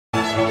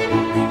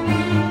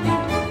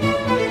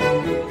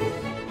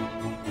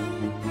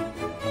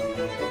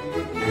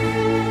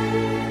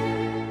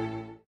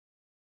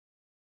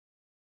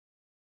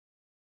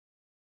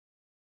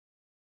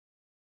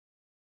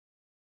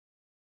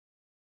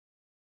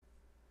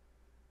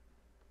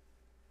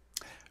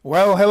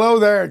Well, hello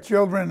there,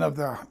 children of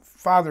the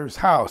Father's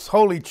house,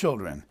 holy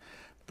children,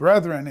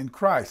 brethren in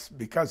Christ,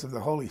 because of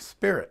the Holy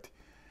Spirit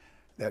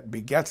that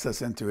begets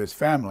us into his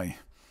family.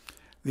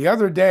 The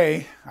other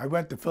day, I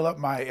went to fill up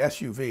my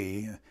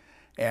SUV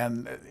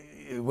and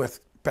with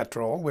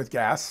petrol, with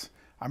gas.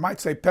 I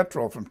might say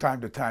petrol from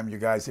time to time, you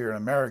guys here in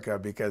America,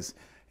 because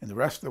in the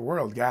rest of the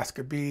world, gas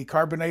could be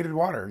carbonated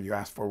water. You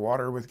ask for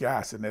water with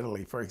gas in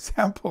Italy, for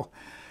example.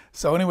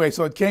 So anyway,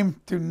 so it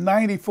came to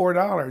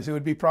 $94. It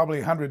would be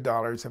probably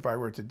 $100 if I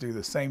were to do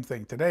the same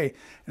thing today.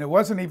 And it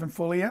wasn't even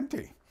fully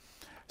empty.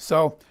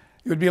 So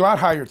it would be a lot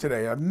higher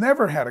today. I've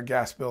never had a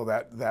gas bill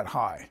that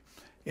high.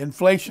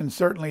 Inflation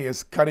certainly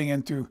is cutting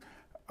into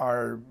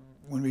our,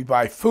 when we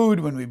buy food,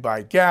 when we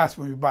buy gas,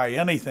 when we buy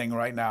anything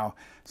right now,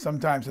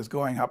 sometimes it's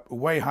going up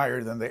way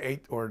higher than the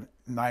 8 or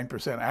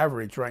 9%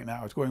 average right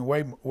now. It's going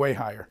way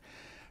higher.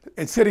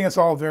 It's hitting us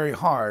all very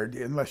hard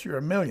unless you're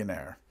a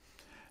millionaire.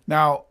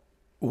 Now,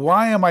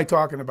 why am I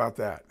talking about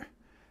that?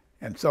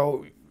 And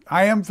so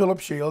I am Philip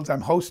Shields.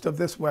 I'm host of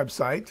this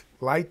website,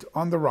 Light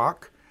on the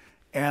Rock,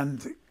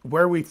 and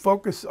where we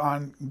focus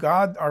on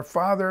God our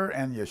Father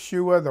and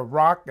Yeshua, the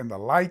rock and the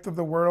light of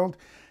the world.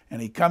 And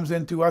he comes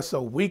into us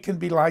so we can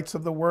be lights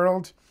of the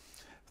world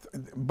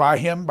by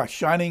him, by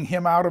shining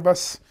him out of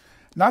us,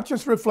 not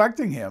just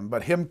reflecting him,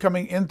 but him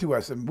coming into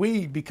us. And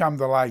we become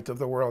the light of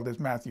the world, as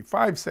Matthew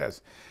 5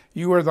 says.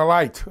 You are the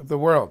light of the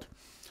world.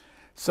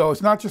 So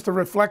it's not just a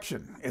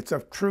reflection, it's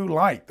a true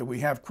light that we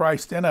have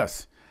Christ in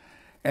us.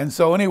 And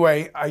so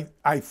anyway,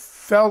 I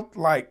felt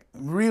like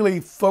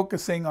really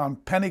focusing on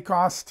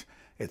Pentecost.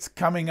 It's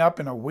coming up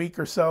in a week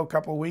or so, a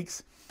couple of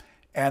weeks.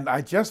 And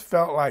I just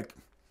felt like,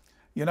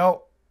 you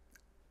know,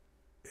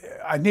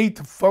 I need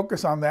to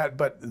focus on that,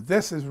 but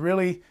this is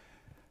really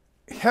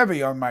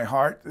heavy on my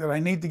heart that I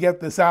need to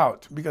get this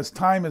out because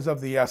time is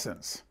of the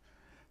essence.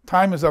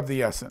 Time is of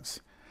the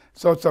essence.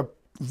 So it's a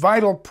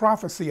vital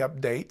prophecy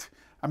update.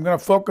 I'm going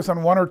to focus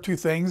on one or two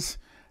things.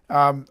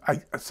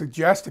 I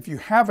suggest if you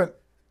haven't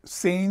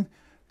seen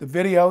the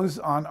videos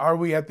on Are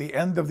We at the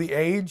End of the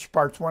Age,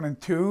 parts 1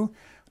 and 2,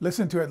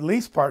 listen to at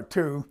least part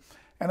 2.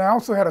 And I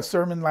also had a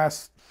sermon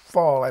last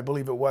fall, I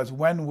believe it was,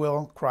 When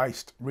Will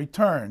Christ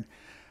Return?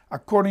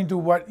 According to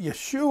what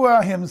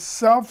Yeshua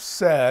himself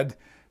said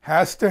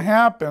has to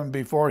happen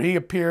before he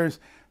appears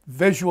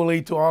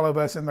visually to all of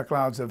us in the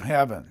clouds of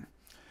heaven.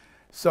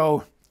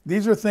 So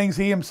these are things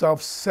he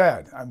himself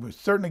said. I was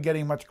certainly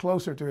getting much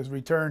closer to his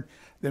return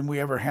than we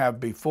ever have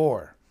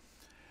before.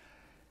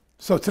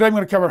 So today I'm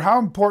going to cover how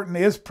important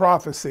is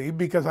prophecy,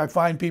 because I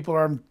find people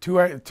are on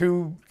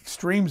two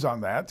extremes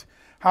on that.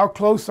 How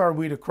close are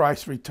we to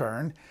Christ's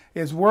return?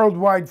 Is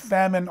worldwide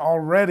famine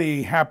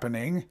already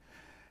happening?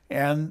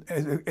 And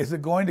is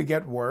it going to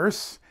get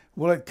worse?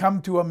 Will it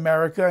come to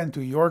America and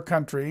to your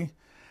country?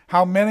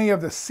 How many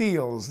of the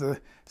seals, the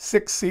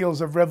 6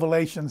 seals of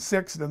Revelation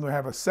 6, then we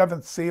have a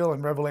 7th seal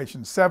in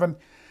Revelation 7,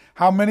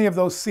 how many of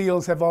those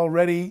seals have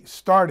already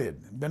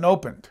started, been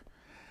opened?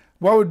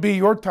 What would be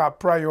your top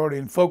priority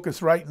and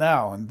focus right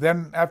now? And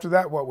then after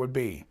that, what would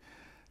be?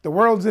 The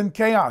world's in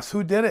chaos.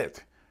 Who did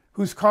it?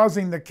 Who's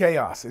causing the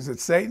chaos? Is it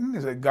Satan?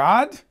 Is it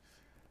God?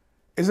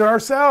 Is it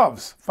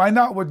ourselves? Find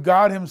out what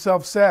God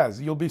himself says.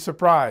 You'll be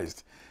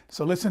surprised.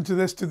 So listen to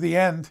this to the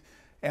end,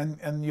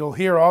 and you'll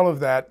hear all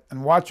of that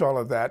and watch all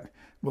of that.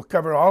 We'll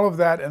cover all of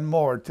that and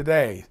more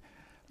today.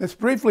 Let's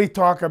briefly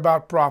talk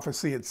about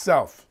prophecy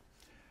itself.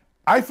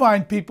 I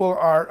find people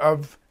are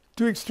of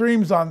two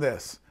extremes on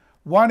this.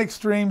 One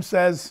extreme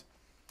says,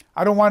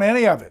 I don't want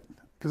any of it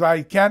because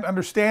I can't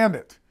understand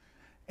it.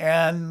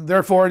 And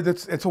therefore,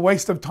 it's a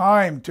waste of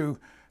time to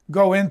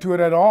go into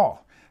it at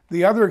all.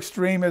 The other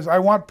extreme is, I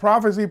want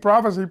prophecy,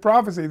 prophecy,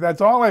 prophecy.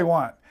 That's all I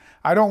want.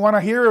 I don't want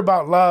to hear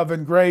about love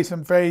and grace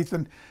and faith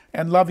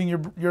and loving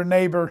your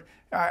neighbor.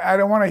 I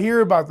don't want to hear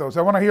about those.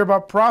 I want to hear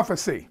about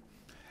prophecy.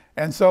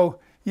 And so,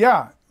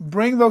 yeah,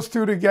 bring those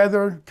two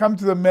together, come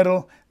to the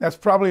middle. That's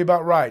probably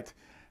about right.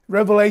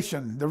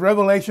 Revelation, the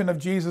revelation of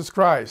Jesus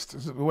Christ,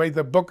 is the way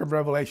the book of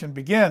Revelation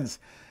begins.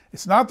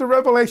 It's not the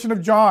revelation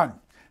of John.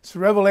 It's the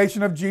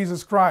revelation of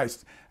Jesus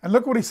Christ. And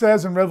look what he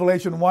says in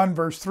Revelation 1,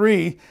 verse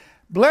 3.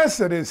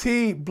 Blessed is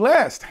he,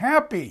 blessed,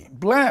 happy,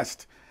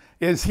 blessed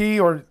is he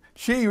or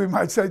she, we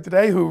might say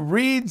today, who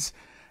reads,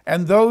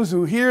 and those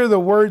who hear the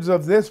words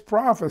of this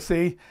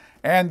prophecy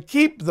and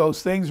keep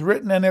those things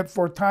written in it,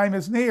 for time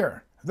is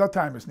near. The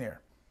time is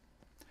near.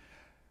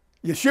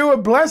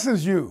 Yeshua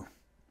blesses you.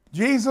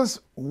 Jesus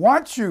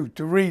wants you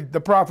to read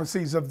the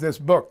prophecies of this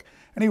book,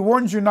 and he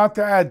warns you not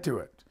to add to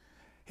it.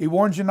 He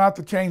warns you not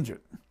to change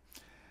it.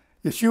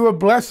 Yeshua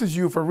blesses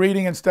you for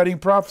reading and studying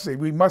prophecy.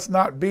 We must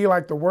not be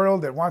like the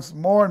world that wants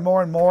more and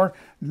more and more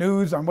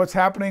news on what's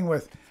happening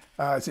with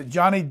is it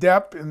Johnny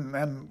Depp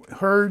and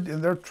Heard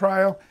in their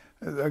trial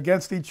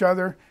against each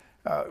other.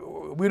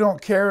 We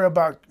don't care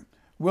about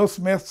Will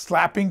Smith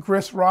slapping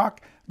Chris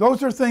Rock.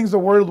 Those are things the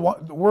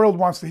world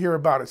wants to hear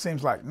about, it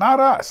seems like. Not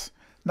us.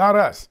 Not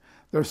us.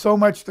 There's so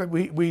much that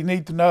we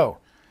need to know.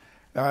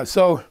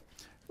 So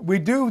we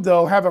do,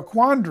 though, have a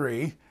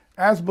quandary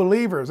as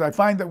believers. I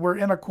find that we're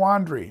in a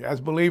quandary as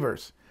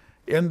believers.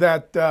 in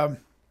that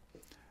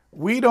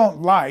we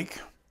don't like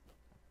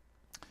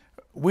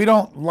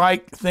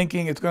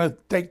thinking it's going to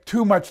take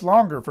too much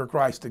longer for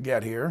Christ to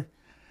get here.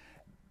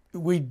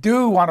 We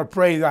do want to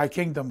pray, thy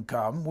kingdom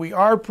come. We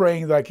are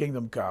praying, thy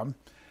kingdom come.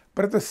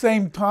 But at the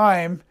same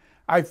time,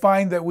 I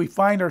find that we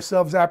find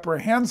ourselves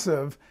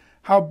apprehensive.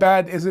 How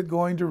bad is it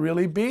going to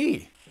really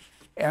be?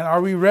 And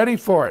are we ready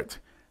for it?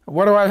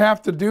 What do I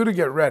have to do to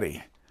get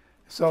ready?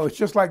 So it's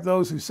just like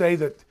those who say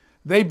that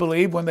they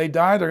believe when they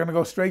die, they're going to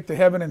go straight to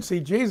heaven and see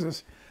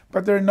Jesus,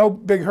 but they're in no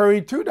big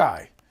hurry to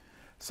die.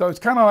 So it's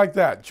kind of like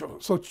that.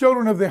 So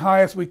children of the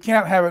highest, we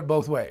can't have it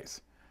both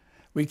ways.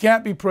 We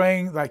can't be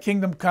praying, thy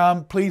kingdom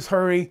come, please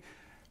hurry,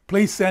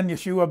 please send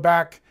Yeshua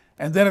back,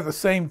 and then at the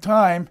same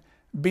time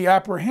be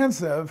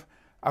apprehensive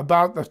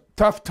about the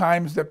tough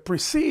times that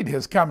precede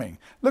his coming.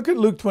 Look at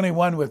Luke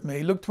 21 with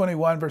me. Luke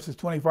 21 verses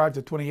 25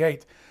 to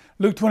 28.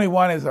 Luke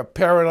 21 is a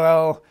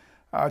parallel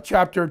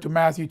chapter to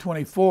Matthew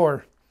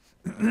 24.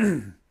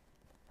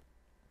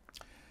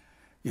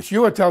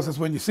 Yeshua tells us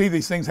when you see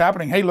these things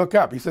happening, hey, look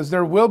up. He says,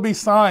 there will be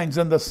signs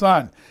in the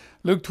sun.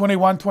 Luke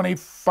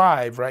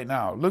 21:25 right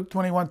now. Luke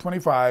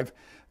 21:25.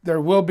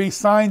 There will be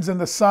signs in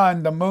the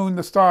sun, the moon,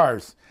 the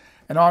stars,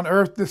 and on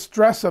earth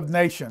distress of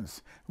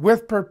nations,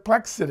 with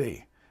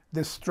perplexity,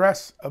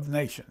 distress of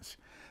nations.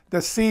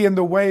 The sea and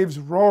the waves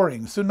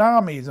roaring,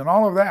 tsunamis and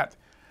all of that.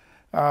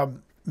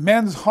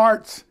 Men's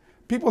hearts,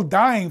 people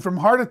dying from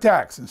heart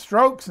attacks and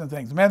strokes and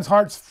things. Men's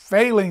hearts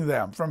failing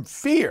them from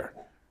fear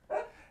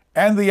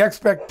and the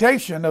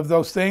expectation of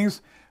those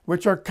things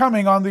which are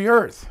coming on the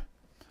earth.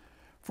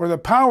 For the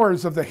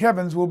powers of the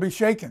heavens will be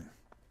shaken.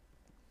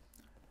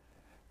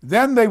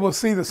 Then they will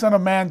see the Son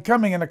of Man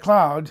coming in a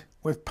cloud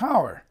with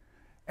power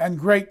and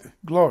great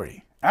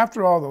glory.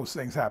 After all those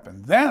things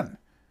happen, then,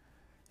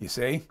 you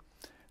see.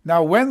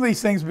 Now when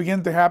these things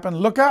begin to happen,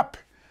 look up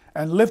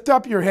and lift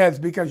up your heads,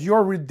 because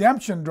your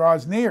redemption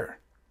draws near.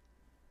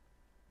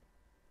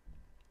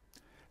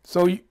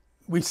 So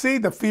we see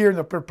the fear and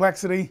the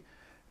perplexity.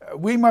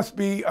 We must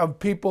be of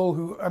people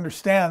who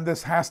understand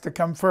this has to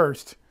come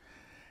first.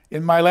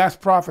 In my last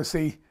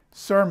prophecy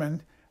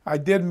sermon, I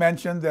did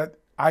mention that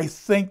I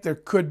think there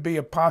could be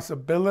a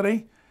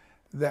possibility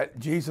that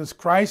Jesus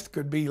Christ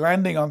could be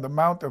landing on the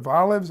Mount of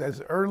Olives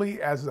as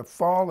early as the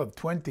fall of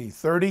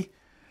 2030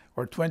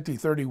 or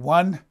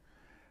 2031.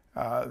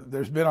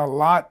 There's been a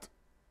lot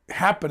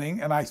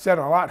happening, and I said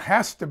a lot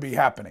has to be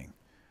happening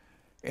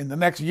in the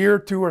next year,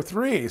 2 or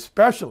 3,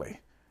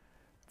 especially,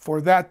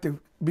 for that to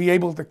be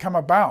able to come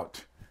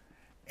about.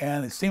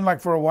 And it seemed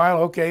like for a while,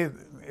 okay,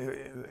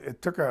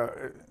 it took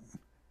a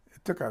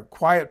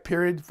quiet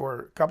period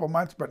for a couple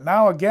months, but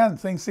now again,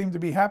 things seem to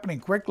be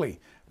happening quickly,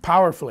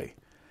 powerfully.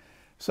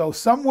 So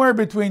somewhere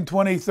between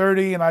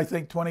 2030 and I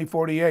think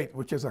 2048,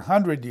 which is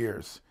 100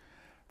 years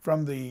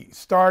from the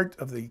start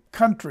of the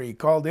country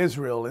called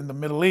Israel in the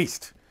Middle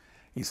East.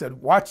 He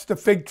said, watch the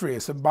fig tree,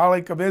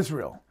 symbolic of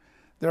Israel.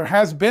 There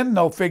has been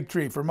no fig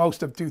tree for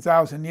most of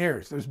 2,000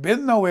 years. There's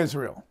been no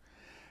Israel.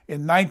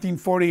 In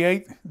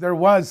 1948, there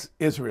was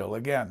Israel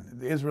again.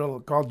 The Israel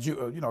called,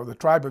 the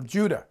tribe of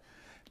Judah.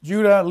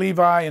 Judah,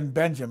 Levi, and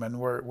Benjamin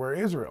were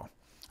Israel.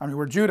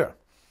 Were Judah.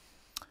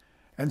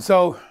 And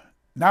so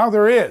now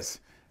there is.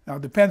 Now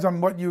it depends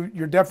on what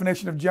your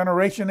definition of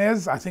generation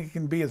is. I think it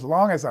can be as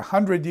long as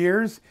 100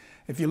 years.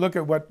 If you look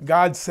at what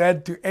God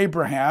said to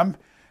Abraham,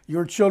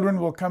 your children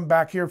will come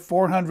back here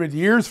 400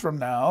 years from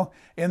now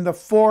in the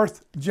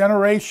 4th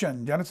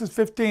generation, Genesis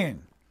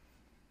 15.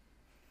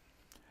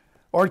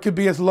 Or it could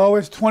be as low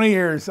as 20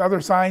 years.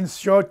 Other signs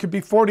show it could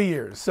be 40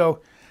 years. So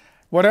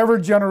whatever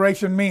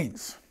generation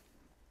means.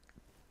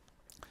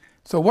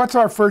 So what's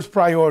our first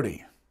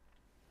priority?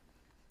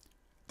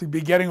 To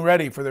be getting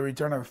ready for the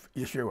return of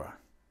Yeshua.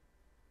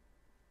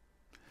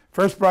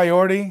 First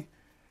priority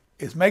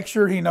is make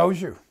sure he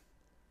knows you.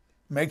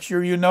 Make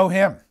sure you know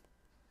him.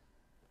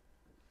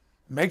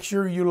 Make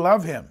sure you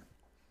love him.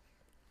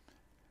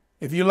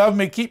 If you love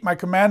me, keep my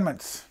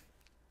commandments.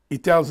 He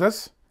tells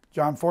us,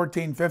 John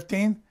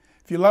 14:15,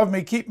 if you love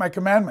me, keep my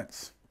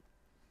commandments.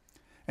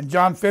 And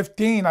John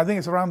 15, I think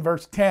it's around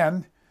verse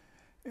 10,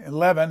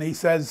 11, he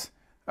says,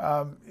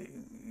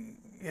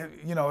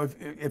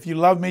 if you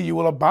love me, you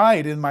will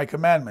abide in my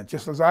commandments,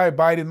 just as I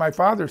abide in my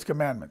Father's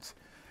commandments.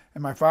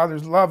 And my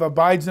Father's love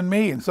abides in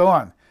me, and so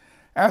on.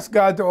 Ask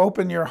God to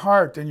open your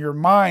heart and your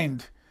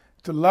mind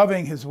to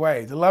loving his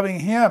way, to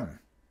loving him.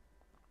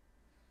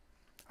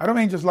 I don't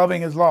mean just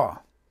loving his law.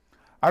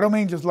 I don't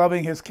mean just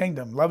loving his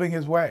kingdom, loving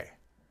his way.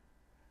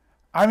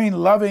 I mean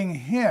loving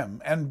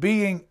him and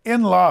being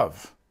in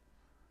love.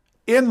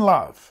 In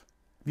love.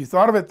 If you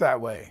thought of it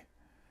that way.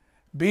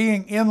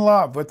 Being in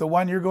love with the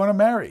one you're going to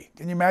marry.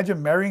 Can you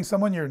imagine marrying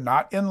someone you're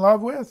not in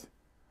love with?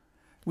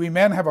 We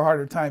men have a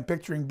harder time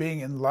picturing being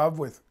in love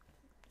with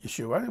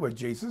Yeshua, with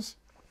Jesus.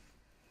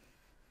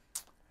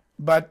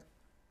 But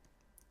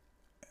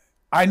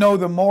I know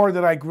the more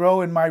that I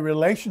grow in my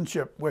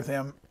relationship with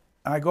him,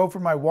 and I go for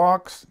my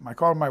walks, I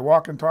call them my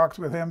walk and talks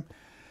with him,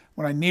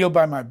 when I kneel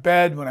by my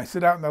bed, when I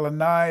sit out in the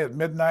lanai at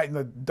midnight in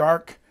the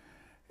dark,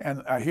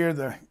 and I hear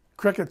the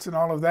crickets and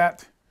all of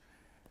that,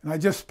 And I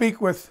just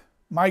speak with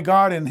my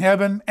God in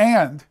heaven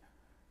and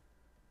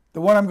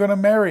the one I'm going to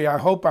marry. I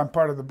hope I'm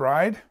part of the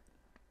bride.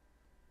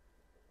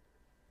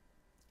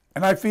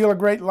 And I feel a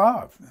great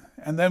love.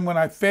 And then when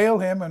I fail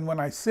him and when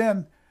I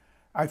sin,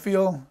 I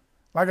feel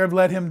like I've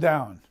let him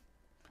down.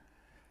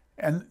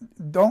 And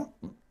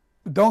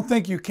don't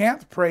think you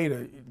can't pray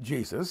to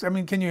Jesus. I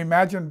mean, can you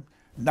imagine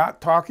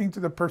not talking to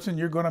the person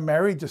you're going to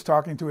marry, just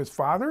talking to his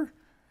Father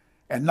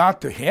and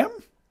not to him?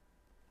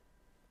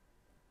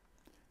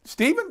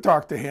 Stephen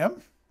talked to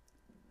him.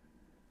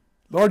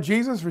 Lord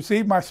Jesus,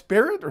 receive my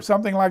spirit, or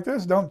something like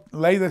this. Don't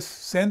lay this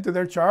sin to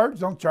their charge.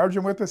 Don't charge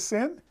them with this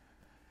sin.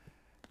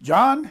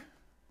 John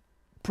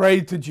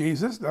prayed to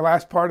Jesus, the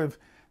last part of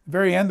the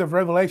very end of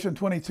Revelation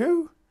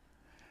 22.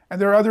 And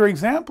there are other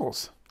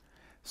examples.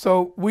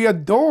 So we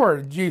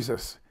adore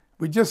Jesus.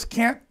 We just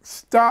can't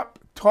stop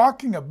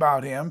talking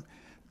about him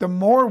the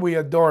more we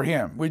adore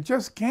him. We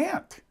just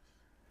can't.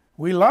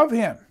 We love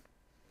him.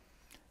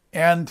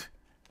 And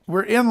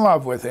we're in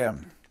love with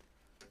him.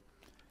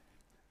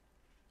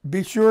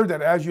 Be sure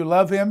that as you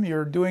love him,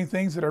 you're doing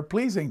things that are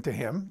pleasing to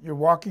him. You're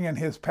walking in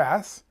his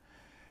paths.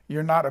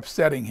 You're not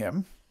upsetting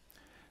him.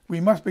 We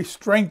must be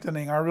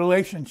strengthening our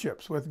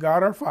relationships with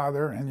God our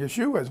Father, and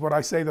Yeshua is what I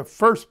say the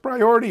first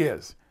priority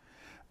is.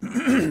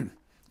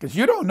 Because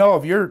you don't know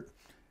if your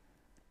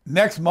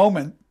next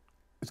moment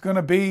is going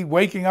to be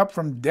waking up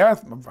from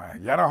death.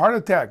 You had a heart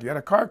attack, you had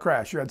a car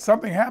crash, you had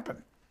something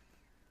happen.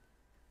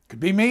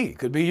 Could be me,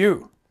 could be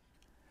you.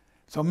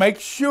 So make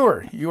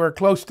sure you are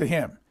close to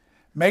him.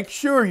 Make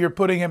sure you're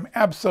putting him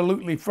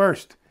absolutely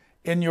first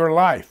in your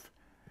life.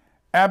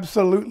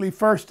 Absolutely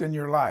first in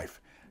your life.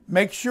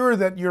 Make sure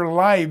that your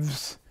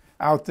lives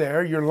out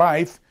there, your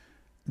life,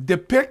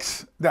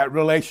 depicts that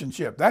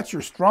relationship. That's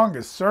your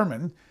strongest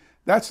sermon.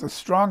 That's the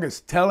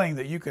strongest telling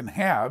that you can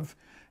have.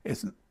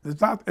 It's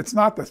not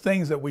the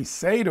things that we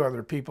say to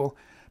other people,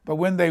 but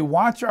when they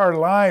watch our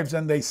lives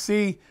and they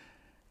see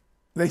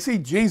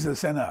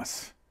Jesus in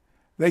us.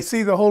 They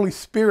see the Holy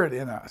Spirit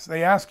in us.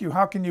 They ask you,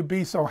 how can you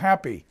be so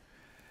happy?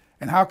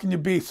 And how can you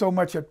be so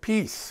much at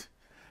peace?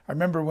 I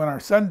remember when our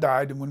son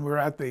died and when we were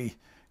at the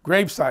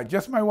graveside,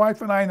 just my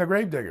wife and I and the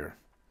gravedigger,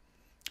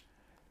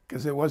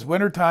 because it was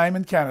winter time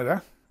in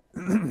Canada.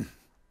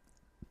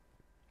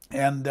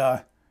 And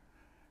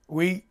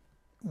we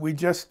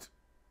just,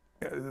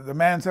 the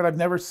man said, I've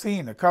never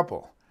seen a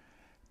couple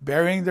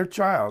burying their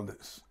child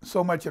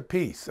so much at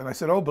peace. And I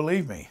said, oh,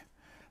 believe me,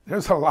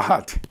 there's a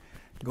lot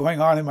going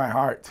on in my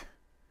heart.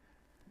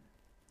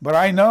 But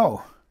I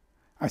know.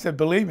 I said,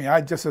 believe me,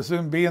 I'd just as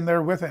soon be in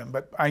there with him.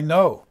 But I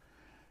know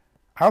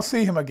I'll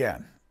see him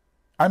again.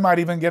 I might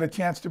even get a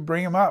chance to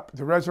bring him up,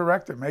 to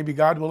resurrect him. Maybe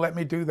God will let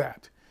me do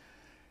that.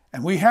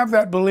 And we have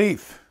that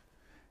belief.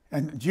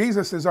 And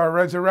Jesus is our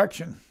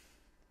resurrection.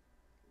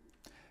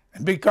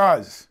 And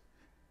because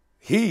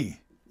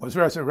he was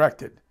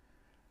resurrected,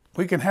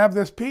 we can have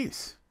this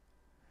peace.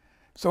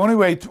 So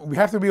anyway, we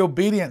have to be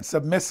obedient,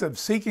 submissive,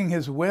 seeking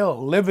his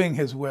will, living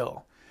his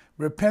will,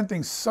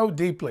 repenting so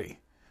deeply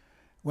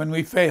when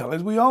we fail,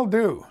 as we all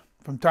do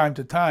from time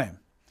to time,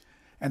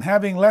 and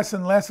having less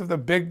and less of the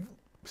big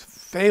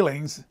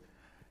failings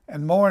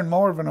and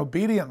more of an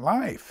obedient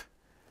life.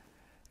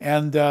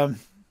 And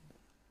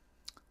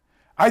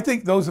I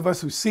think those of us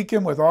who seek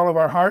him with all of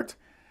our heart,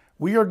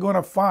 we are going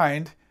to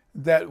find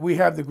that we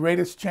have the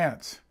greatest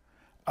chance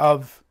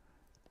of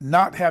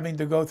not having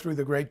to go through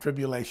the Great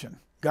Tribulation.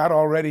 God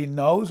already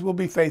knows we'll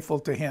be faithful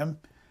to him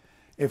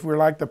if we're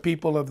like the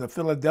people of the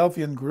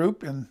Philadelphian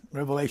group in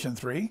Revelation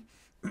 3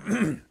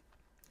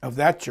 of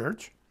that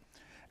church,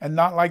 and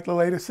not like the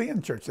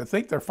Laodicean church that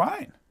think they're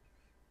fine.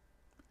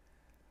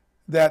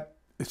 That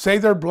say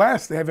they're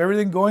blessed, they have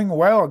everything going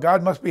well,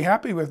 God must be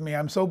happy with me,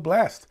 I'm so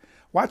blessed.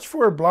 Watch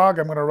for a blog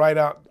I'm going to write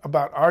out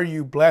about are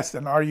you blessed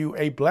and are you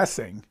a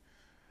blessing?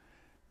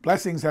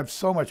 Blessings have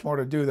so much more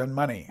to do than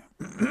money.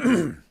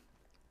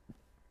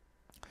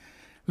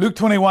 Luke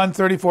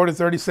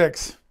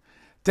 21:34-36.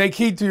 Take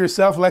heed to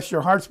yourself, lest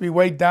your hearts be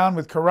weighed down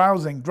with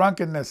carousing,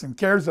 drunkenness, and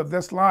cares of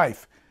this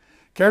life.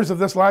 Cares of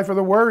this life are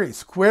the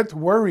worries. Quit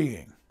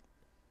worrying.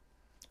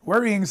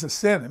 Worrying is a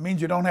sin. It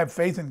means you don't have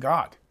faith in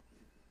God.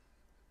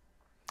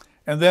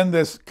 And then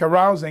this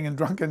carousing and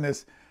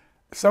drunkenness.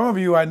 Some of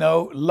you I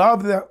know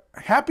love the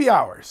happy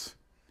hours.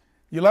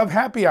 You love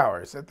happy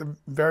hours at the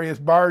various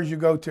bars you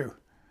go to.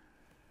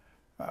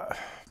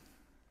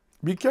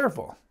 Be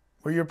careful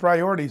where your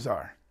priorities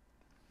are.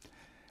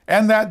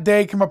 And that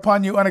day come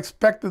upon you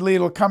unexpectedly.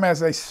 It'll come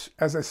as a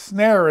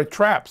snare, a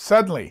trap,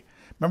 suddenly.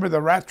 Remember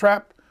the rat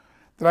trap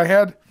that I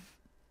had?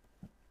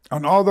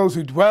 On all those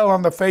who dwell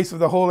on the face of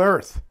the whole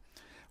earth.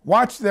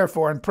 Watch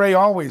therefore and pray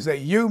always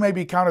that you may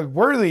be counted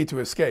worthy to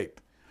escape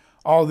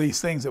all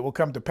these things that will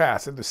come to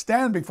pass and to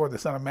stand before the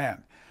Son of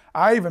Man.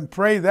 I even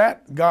pray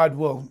that God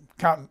will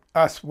count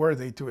us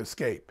worthy to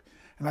escape.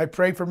 And I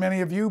pray for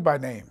many of you by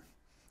name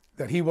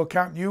that he will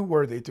count you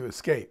worthy to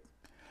escape.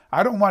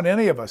 I don't want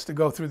any of us to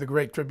go through the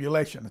Great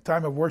Tribulation, the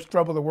time of worst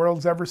trouble the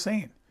world's ever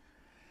seen.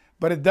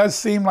 But it does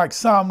seem like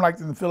some, like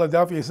in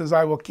Philadelphia, says,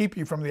 I will keep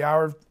you from the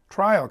hour of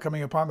trial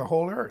coming upon the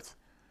whole earth.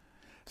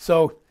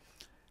 So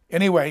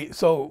anyway,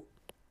 so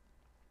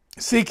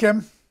seek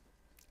him,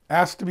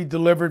 ask to be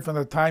delivered from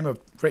the time of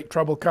great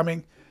trouble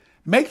coming.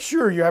 Make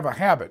sure you have a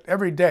habit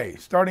every day,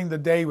 starting the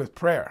day with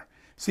prayer.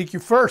 Seek you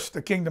first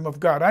the kingdom of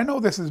God. I know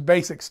this is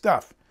basic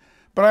stuff,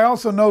 but I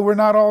also know we're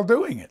not all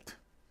doing it.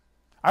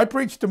 I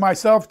preach to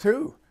myself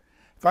too.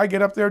 If I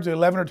get up there to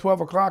 11 or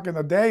 12 o'clock in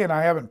the day and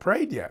I haven't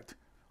prayed yet,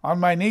 on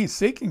my knees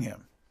seeking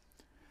him,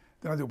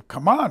 then I do,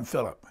 come on,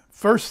 Philip,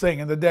 first thing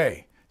in the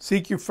day,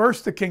 seek you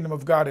first the kingdom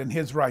of God and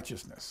his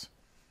righteousness.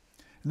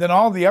 And then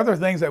all the other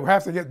things that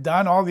have to get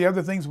done, all the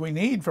other things we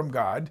need from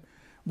God,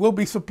 will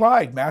be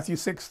supplied. Matthew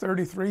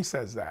 6:33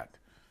 says that.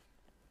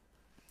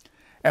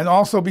 And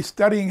also be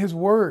studying his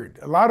word.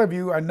 A lot of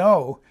you, I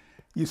know,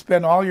 you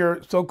spend all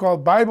your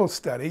so-called Bible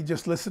study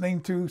just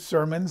listening to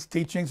sermons,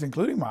 teachings,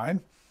 including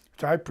mine,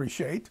 which I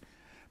appreciate.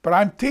 But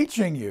I'm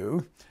teaching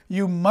you,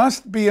 you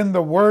must be in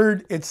the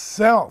word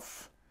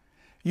itself.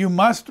 You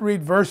must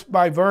read verse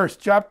by verse,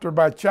 chapter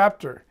by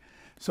chapter.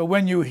 So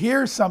when you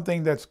hear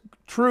something that's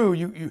true,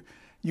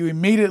 you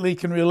immediately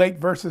can relate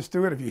verses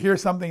to it. If you hear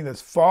something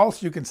that's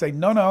false, you can say,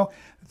 no,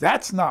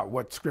 that's not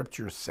what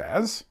Scripture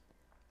says.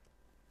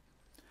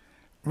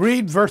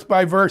 Read verse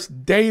by verse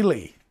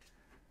daily.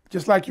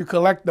 Just like you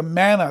collect the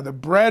manna, the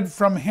bread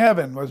from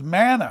heaven was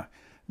manna.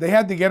 They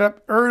had to get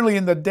up early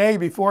in the day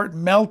before it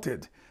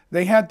melted.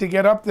 They had to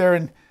get up there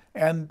and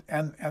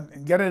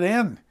get it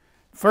in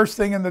first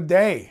thing in the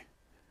day.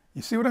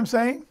 You see what I'm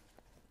saying?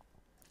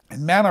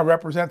 And manna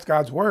represents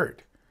God's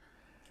word.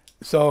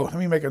 So let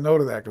me make a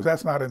note of that, because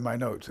that's not in my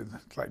notes.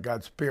 It's like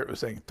God's Spirit was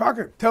saying, tell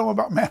them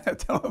about manna,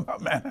 tell them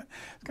about manna.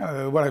 It's kind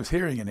of what I was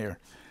hearing in here.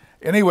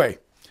 Anyway,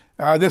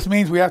 this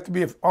means we have to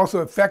be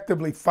also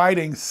effectively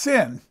fighting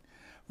sin.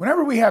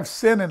 Whenever we have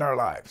sin in our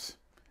lives,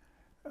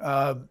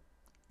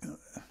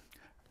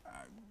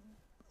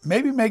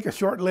 maybe make a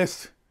short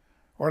list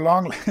or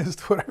long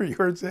list, whatever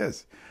yours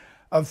is,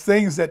 of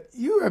things that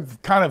you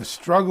have kind of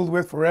struggled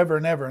with forever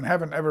and ever and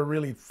haven't ever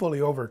really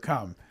fully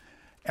overcome.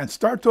 And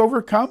start to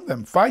overcome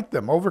them, fight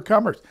them,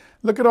 overcomers.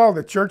 Look at all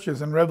the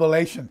churches in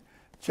Revelation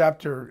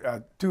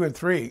chapter 2 and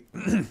 3.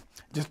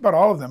 Just about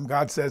all of them,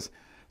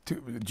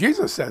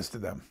 Jesus says to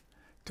them,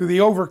 to the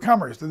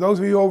overcomers, to those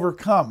of you who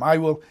overcome, I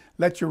will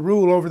let you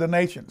rule over the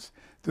nations.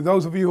 To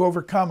those of you who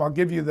overcome, I'll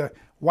give you the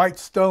white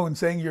stone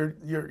saying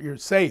you're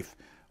safe,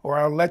 or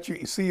I'll let you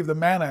receive the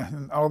manna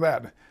and all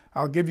that.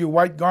 I'll give you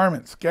white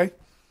garments, okay?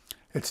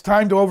 It's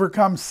time to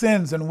overcome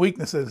sins and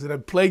weaknesses that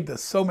have plagued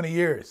us so many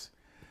years.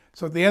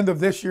 So at the end of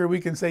this year,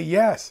 we can say,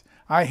 yes,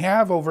 I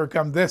have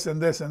overcome this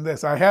and this and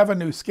this. I have a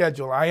new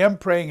schedule. I am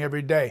praying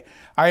every day.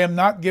 I am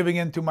not giving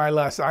in to my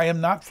lust. I am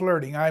not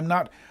flirting. I am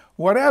not,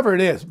 whatever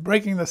it is,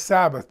 breaking the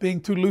Sabbath, being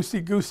too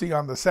loosey-goosey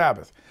on the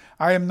Sabbath.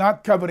 I am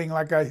not coveting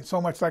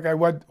so much like I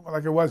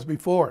was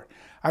before.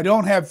 I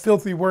don't have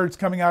filthy words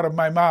coming out of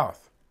my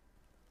mouth.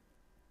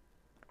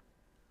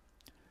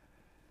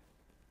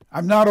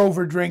 I'm not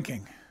over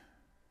drinking.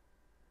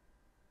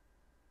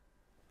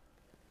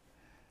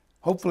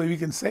 Hopefully we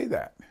can say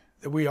that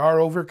we are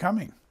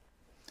overcoming.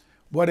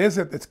 What is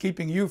it that's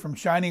keeping you from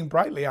shining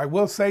brightly? I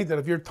will say that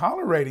if you're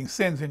tolerating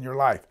sins in your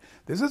life,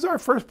 this is our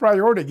first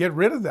priority, get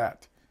rid of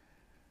that.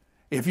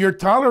 If you're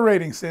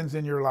tolerating sins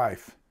in your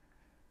life,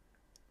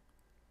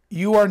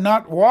 you are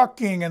not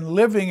walking and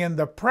living in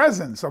the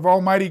presence of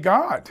Almighty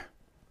God.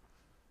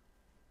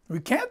 We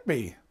can't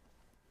be.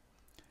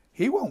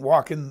 He won't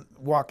walk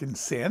in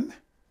sin.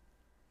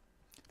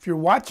 If you're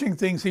watching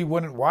things he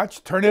wouldn't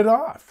watch, turn it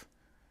off.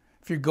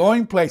 If you're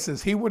going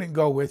places he wouldn't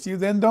go with you,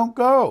 then don't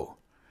go.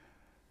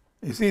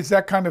 You see, it's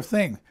that kind of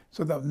thing.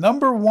 So the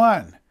number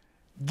one,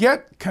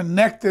 get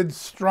connected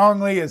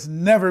strongly as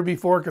never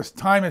before, because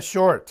time is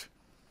short.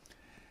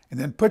 And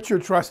then put your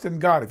trust in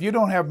God. If you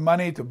don't have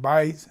money to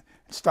buy,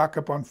 stock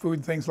up on food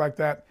and things like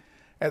that,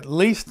 at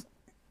least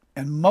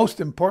and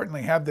most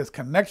importantly, have this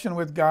connection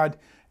with God,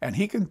 and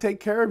he can take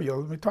care of you.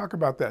 Let me talk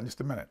about that in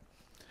just a minute.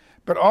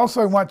 But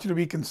also I want you to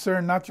be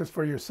concerned not just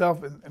for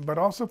yourself, but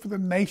also for the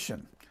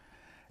nation.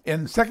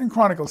 In 2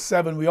 Chronicles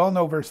 7, we all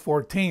know verse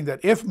 14,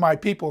 that if my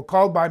people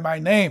called by my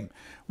name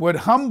would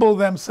humble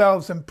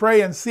themselves and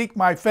pray and seek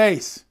my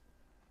face,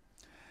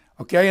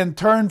 okay, and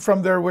turn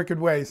from their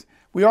wicked ways.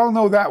 We all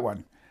know that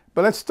one.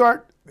 But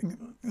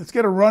let's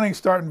get a running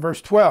start in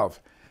verse 12.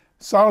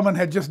 Solomon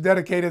had just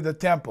dedicated the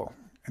temple,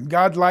 and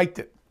God liked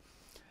it.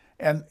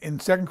 And in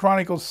 2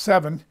 Chronicles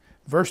 7,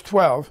 verse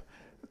 12,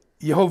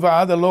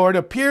 Jehovah, the Lord,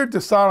 appeared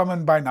to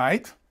Solomon by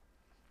night.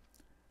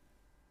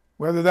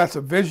 Whether that's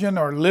a vision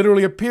or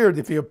literally appeared,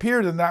 if he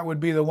appeared, then that would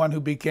be the one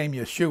who became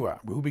Yeshua,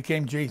 who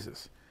became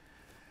Jesus.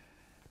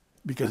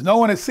 Because no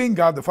one has seen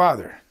God the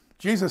Father.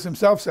 Jesus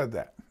himself said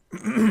that.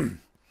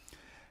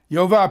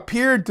 Jehovah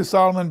appeared to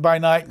Solomon by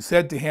night and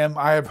said to him,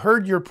 I have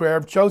heard your prayer.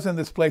 I've chosen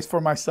this place for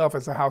myself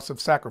as a house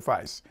of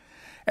sacrifice.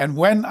 And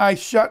when I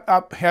shut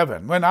up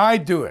heaven, when I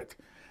do it,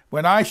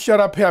 when I shut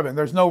up heaven,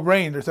 there's no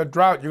rain, there's a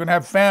drought, you're going to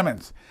have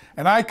famines.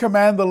 And I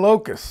command the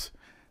locusts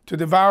to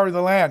devour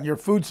the land. Your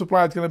food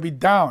supply is going to be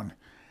down.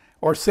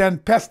 Or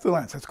send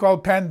pestilence. It's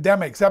called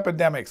pandemics,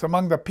 epidemics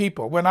among the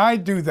people. When I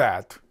do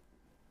that,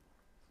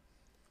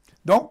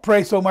 Don't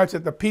pray so much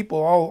that the people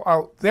all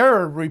out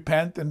there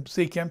repent and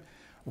seek him.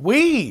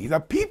 We, the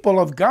people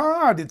of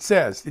God, it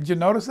says. Did you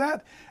notice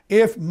that?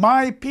 If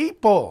my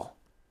people,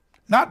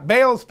 not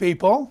Baal's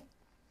people,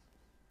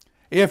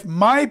 if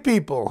my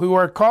people who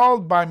are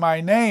called by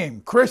my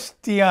name,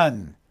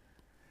 Christian,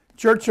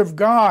 Church of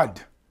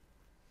God,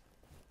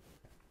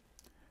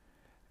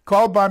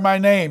 called by my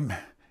name,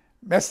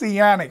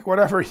 Messianic,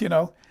 whatever,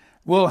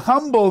 will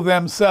humble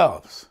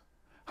themselves.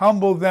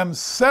 Humble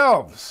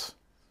themselves.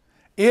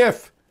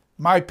 If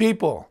my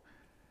people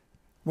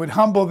would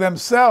humble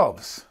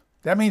themselves,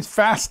 that means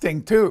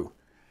fasting too,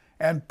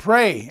 and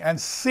pray and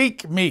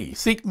seek me,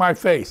 seek my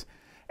face,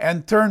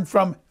 and turn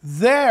from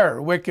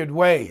their wicked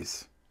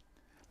ways.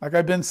 Like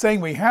I've been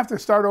saying, we have to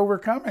start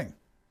overcoming.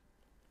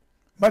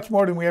 Much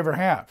more than we ever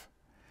have.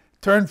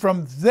 Turn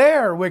from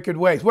their wicked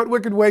ways. What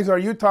wicked ways are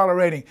you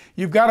tolerating?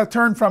 You've got to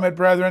turn from it,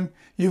 brethren.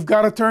 You've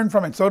got to turn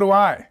from it. So do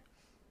I.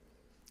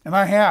 And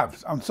I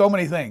have on so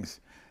many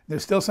things.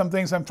 There's still some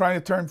things I'm trying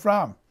to turn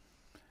from.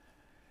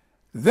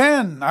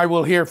 Then I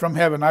will hear from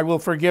heaven. I will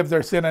forgive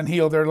their sin and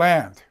heal their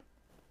land.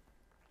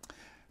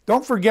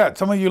 Don't forget,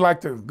 some of you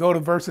like to go to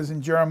verses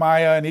in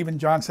Jeremiah and even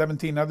John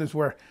 17, others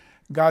where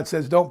God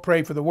says, don't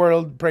pray for the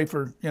world, pray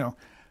for,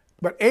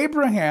 But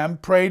Abraham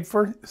prayed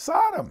for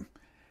Sodom.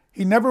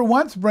 He never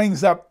once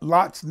brings up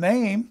Lot's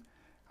name.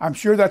 I'm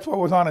sure that's what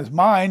was on his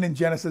mind in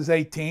Genesis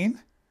 18.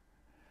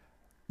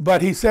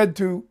 But he said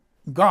to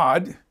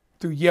God,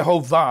 to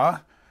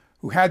Jehovah,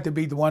 who had to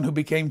be the one who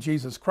became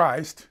Jesus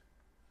Christ,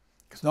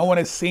 because no one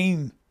has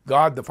seen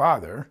God the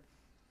Father.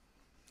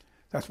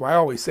 That's why I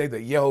always say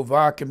that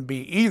Jehovah can be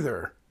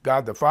either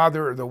God the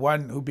Father or the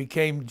one who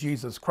became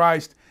Jesus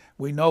Christ.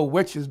 We know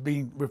which is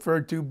being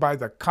referred to by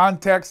the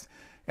context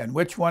and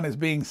which one is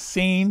being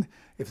seen.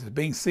 If it's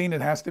being seen,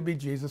 it has to be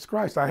Jesus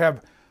Christ. I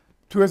have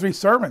 2 or 3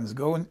 sermons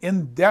going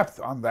in depth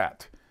on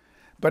that.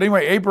 But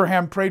anyway,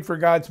 Abraham prayed for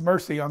God's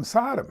mercy on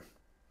Sodom.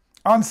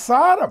 On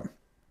Sodom.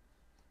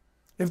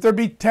 If there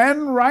be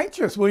 10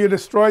 righteous, will you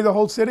destroy the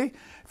whole city?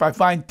 If I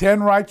find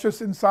 10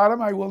 righteous in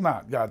Sodom, I will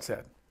not, God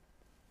said.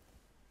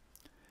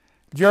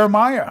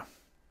 Jeremiah,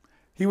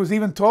 he was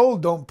even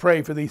told, don't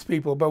pray for these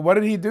people. But what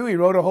did he do? He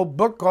wrote a whole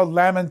book called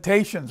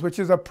Lamentations, which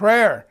is a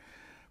prayer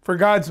for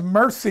God's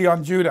mercy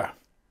on Judah,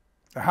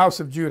 the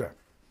house of Judah.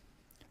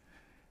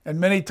 And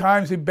many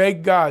times he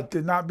begged God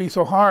to not be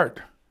so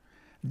hard.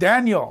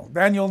 Daniel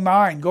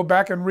 9, go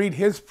back and read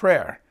his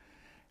prayer.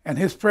 And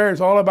his prayer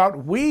is all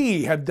about,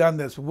 we have done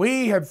this.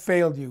 We have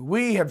failed you.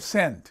 We have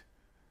sinned.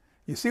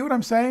 You see what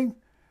I'm saying?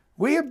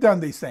 We have done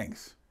these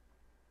things.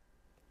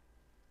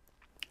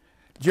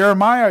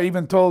 Jeremiah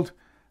even told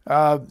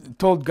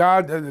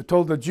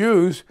the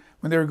Jews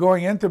when they were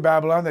going into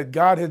Babylon that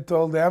God had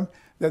told them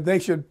that they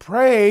should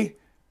pray.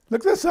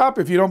 Look this up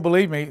if you don't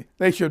believe me.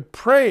 They should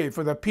pray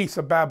for the peace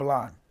of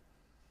Babylon.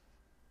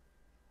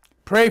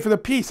 Pray for the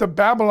peace of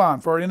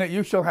Babylon, for in it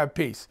you shall have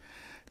peace.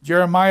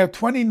 Jeremiah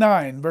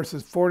 29,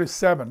 verses 4 to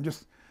 7.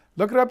 Just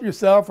look it up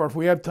yourself, or if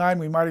we have time,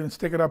 we might even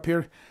stick it up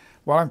here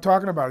while I'm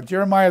talking about it.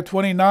 Jeremiah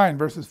 29,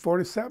 verses 4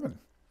 to 7.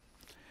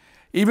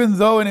 Even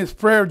though in his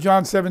prayer,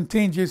 John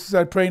 17, Jesus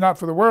said, pray not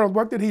for the world,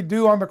 what did he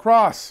do on the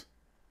cross?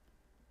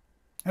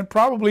 It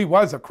probably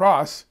was a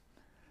cross,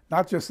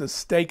 not just a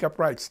stake,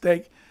 upright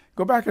stake.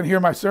 Go back and hear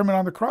my sermon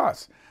on the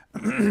cross.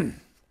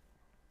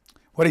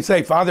 What did he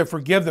say? Father,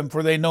 forgive them,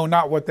 for they know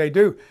not what they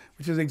do,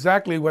 which is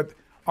exactly what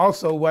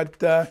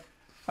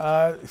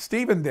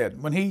Stephen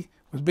did when he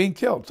was being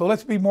killed. So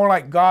let's be more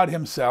like God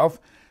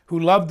himself, who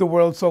loved the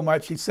world so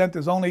much. He sent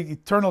his only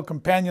eternal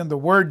companion, the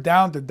Word,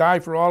 down to die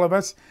for all of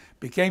us,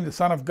 became the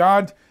Son of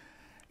God.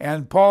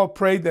 And Paul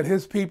prayed that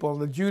his people,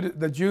 the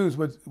Jews,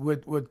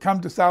 would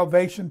come to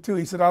salvation too.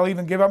 He said, I'll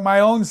even give up my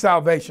own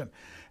salvation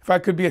if I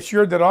could be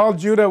assured that all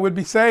Judah would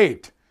be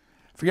saved.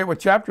 I forget what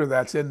chapter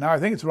that's in now. I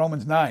think it's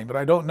Romans 9, but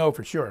I don't know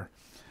for sure.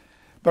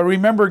 But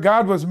remember,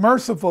 God was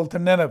merciful to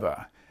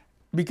Nineveh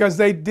because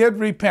they did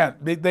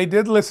repent. They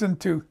did listen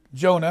to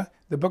Jonah.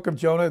 The book of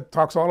Jonah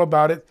talks all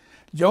about it.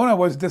 Jonah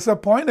was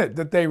disappointed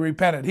that they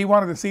repented. He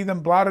wanted to see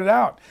them blotted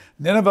out.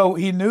 Nineveh,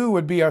 he knew,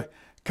 would be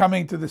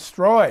coming to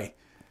destroy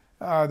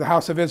the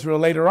house of Israel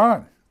later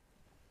on.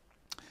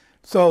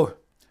 So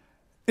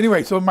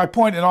anyway, so my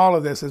point in all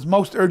of this is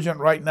most urgent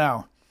right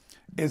now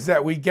is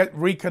that we get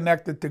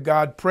reconnected to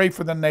God, pray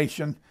for the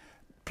nation.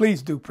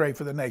 Please do pray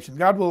for the nation.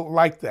 God will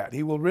like that.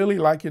 He will really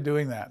like you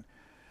doing that.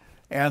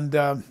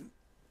 And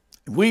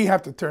we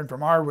have to turn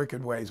from our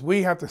wicked ways.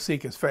 We have to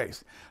seek his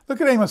face. Look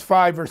at Amos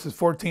 5, verses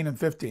 14 and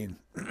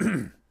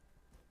 15.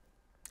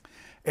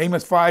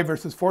 Amos 5,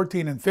 verses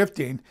 14 and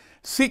 15.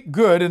 Seek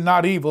good and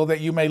not evil,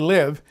 that you may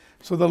live.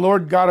 So the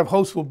Lord God of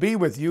hosts will be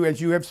with you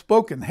as you have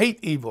spoken. Hate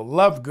evil,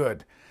 love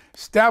good.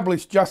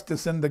 Establish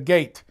justice in the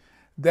gate,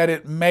 that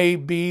it may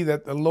be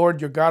that the Lord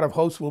your God of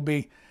hosts will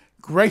be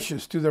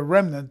gracious to the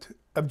remnant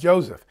of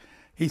Joseph.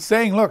 He's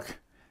saying, look,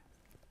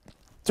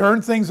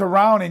 turn things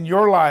around in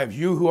your lives,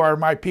 you who are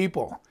my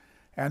people,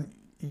 and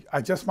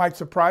I just might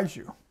surprise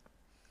you.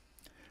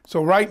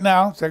 So right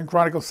now, 2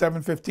 Chronicles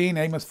 7:15,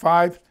 Amos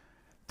 5,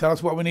 tell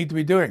us what we need to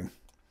be doing.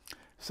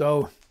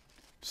 So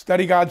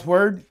Study God's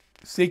Word,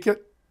 seek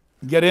it,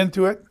 get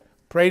into it,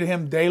 pray to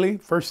Him daily,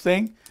 first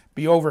thing,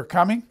 be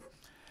overcoming.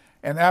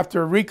 And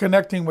after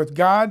reconnecting with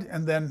God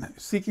and then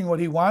seeking what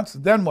He wants,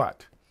 then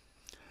what?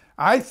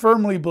 I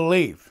firmly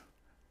believe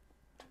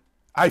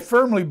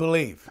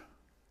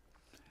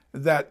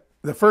that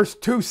the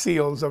first 2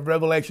 seals of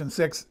Revelation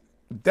 6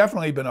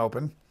 definitely been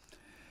opened.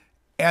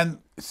 And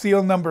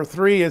seal number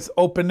 3 is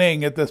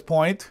opening at this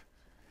point.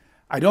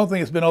 I don't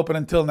think it's been open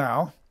until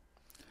now,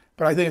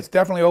 but I think it's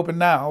definitely open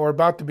now or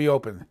about to be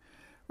open.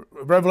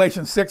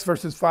 Revelation 6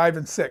 verses 5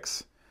 and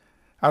 6.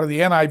 Out of the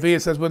NIV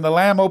it says, when the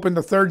Lamb opened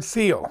the 3rd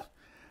seal,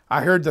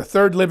 I heard the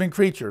 3rd living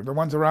creature, the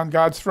ones around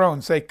God's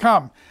throne, say,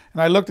 come.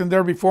 And I looked, and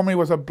there before me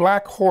was a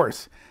black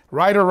horse.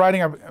 Rider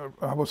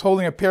was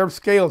holding a pair of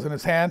scales in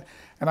his hand,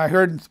 and I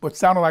heard what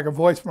sounded like a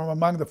voice from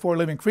among the 4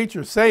 living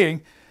creatures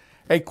saying,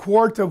 a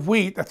quart of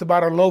wheat, that's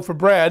about a loaf of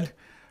bread,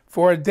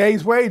 for a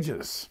day's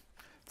wages.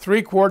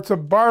 3 quarts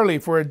of barley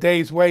for a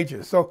day's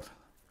wages. So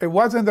it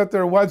wasn't that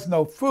there was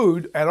no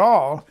food at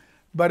all,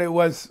 but it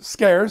was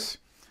scarce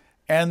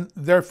and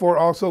therefore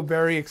also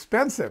very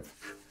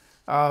expensive.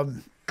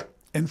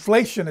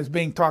 Inflation is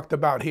being talked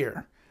about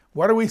here.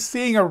 What are we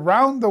seeing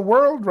around the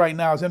world right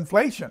now is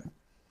inflation.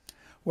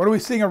 What are we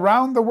seeing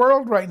around the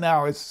world right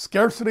now is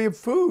scarcity of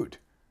food,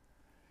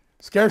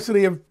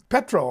 scarcity of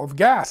petrol, of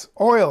gas,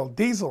 oil,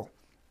 diesel,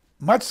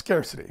 much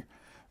scarcity.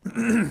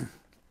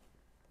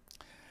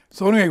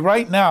 So anyway,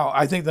 right now,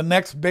 I think the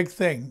next big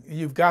thing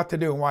you've got to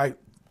do, and why I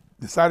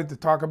decided to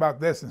talk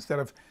about this instead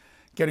of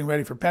getting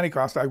ready for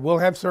Pentecost, I will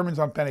have sermons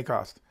on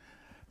Pentecost.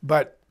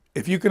 But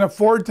if you can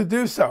afford to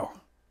do so,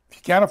 if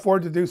you can't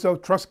afford to do so,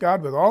 trust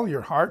God with all your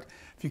heart.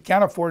 If you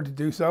can't afford to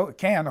do so,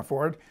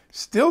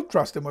 still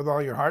trust Him with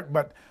all your heart,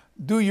 but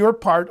do your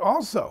part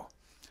also.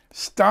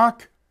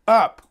 Stock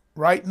up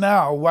right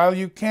now while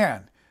you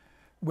can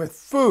with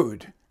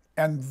food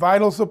and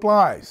vital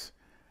supplies.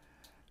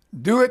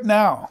 Do it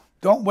now.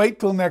 Don't wait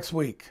till next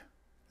week.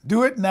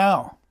 Do it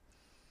now.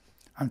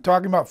 I'm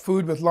talking about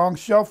food with long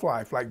shelf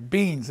life, like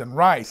beans and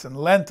rice and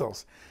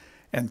lentils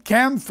and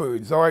canned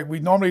foods. All right,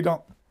 we normally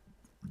don't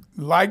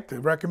like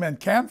to recommend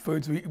canned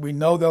foods. We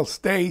know they'll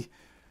stay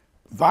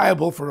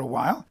viable for a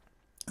while.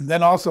 And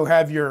then also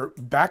have your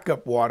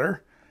backup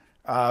water.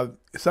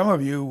 Some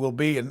of you will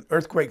be in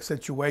earthquake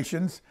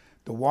situations.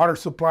 The water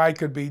supply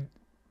could be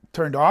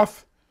turned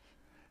off.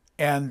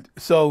 And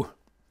so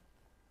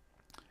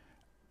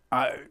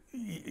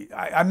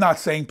I'm not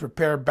saying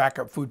prepare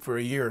backup food for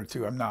a year or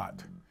 2. I'm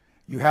not.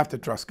 You have to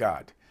trust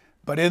God.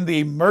 But in the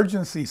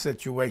emergency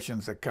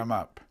situations that come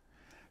up,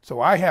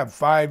 so I have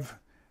 5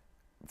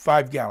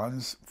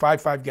 gallons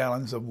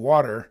of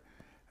water,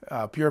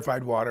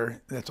 purified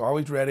water that's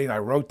always ready, and I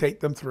rotate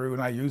them through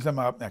and I use them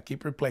up and I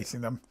keep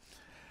replacing them.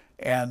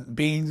 And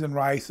beans and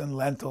rice and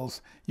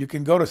lentils. You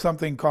can go to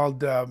something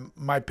called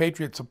My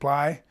Patriot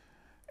Supply,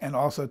 and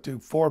also to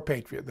 4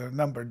 Patriot,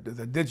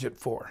 the digit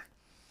 4.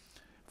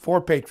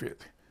 4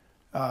 Patriot.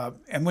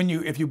 And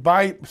if you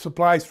buy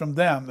supplies from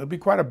them, it'll be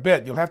quite a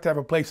bit. You'll have to have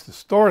a place to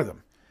store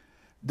them.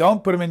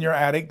 Don't put them in your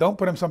attic. Don't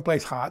put them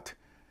someplace hot.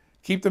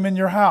 Keep them in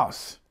your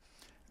house.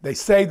 They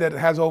say that it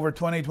has over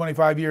 20,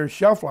 25 years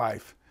shelf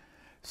life.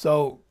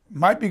 So it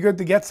might be good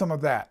to get some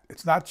of that.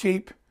 It's not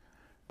cheap,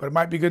 but it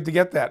might be good to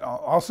get that.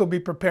 Also be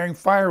preparing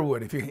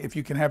firewood if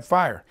you can have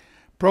fire.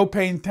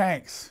 Propane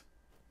tanks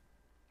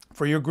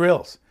for your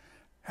grills.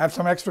 Have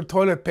some extra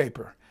toilet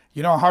paper.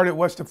 You know how hard it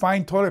was to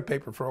find toilet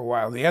paper for a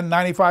while. The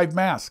N95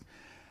 mask.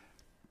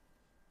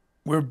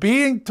 We're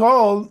being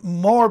told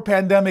more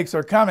pandemics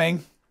are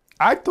coming.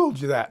 I've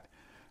told you that.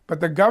 But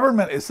the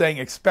government is saying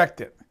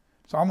expect it.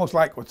 It's almost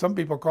like what some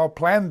people call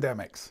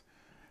plandemics.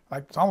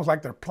 It's almost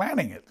like they're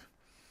planning it.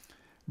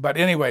 But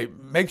anyway,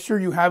 make sure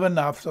you have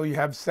enough. So you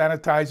have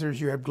sanitizers,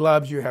 you have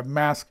gloves, you have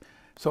masks.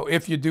 So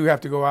if you do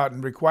have to go out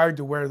and required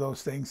to wear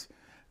those things,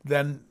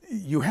 then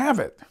you have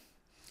it.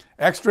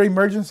 Extra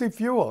emergency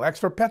fuel,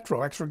 extra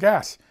petrol, extra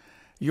gas.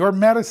 Your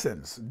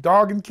medicines,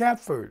 dog and cat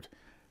food.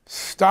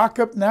 Stock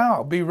up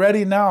now. Be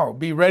ready now.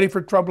 Be ready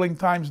for troubling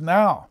times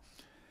now.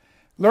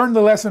 Learn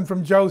the lesson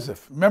from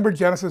Joseph. Remember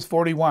Genesis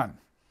 41.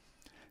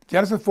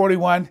 Genesis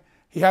 41,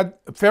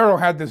 Pharaoh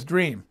had this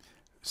dream.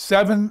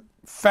 7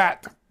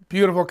 fat,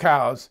 beautiful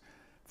cows,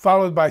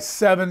 followed by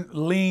 7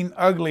 lean,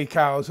 ugly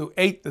cows who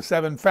ate the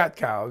 7 fat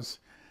cows,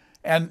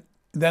 and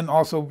then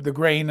also the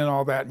grain and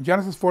all that. In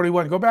Genesis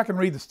 41, go back and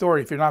read the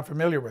story if you're not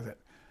familiar with it.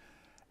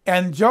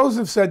 And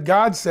Joseph said,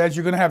 God says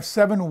you're going to have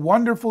 7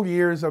 wonderful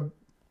years of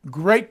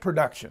great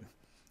production,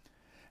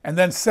 and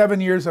then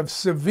 7 years of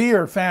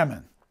severe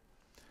famine.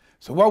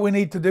 So what we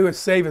need to do is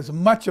save as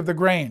much of the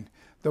grain,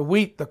 the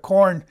wheat, the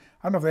corn.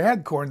 I don't know if they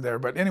had corn there,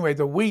 but anyway,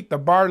 the wheat, the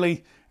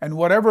barley, and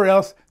whatever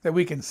else that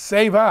we can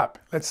save up.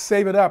 Let's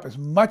save it up as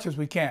much as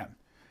we can.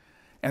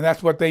 And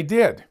that's what they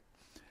did.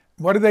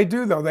 What did they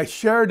do, though? They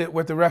shared it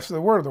with the rest of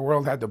the world. The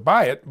world had to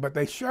buy it, but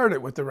they shared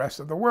it with the rest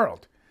of the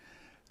world.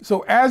 So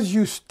as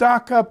you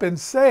stock up and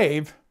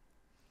save,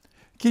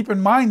 keep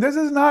in mind, this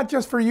is not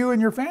just for you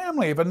and your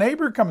family. If a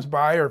neighbor comes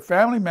by or a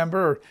family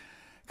member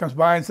comes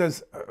by and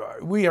says,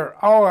 we are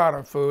all out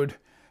of food,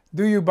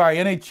 Do you by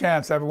any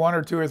chance have 1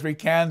 or 2 or 3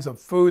 cans of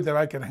food that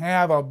I can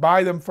have? I'll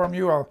buy them from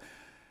you.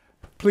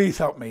 Please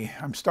help me.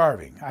 I'm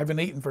starving. I haven't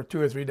eaten for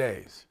 2 or 3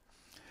 days.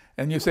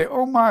 And you say,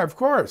 oh my, of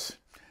course.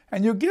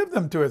 And you give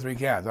them 2 or 3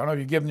 cans. I don't know if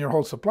you give them your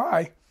whole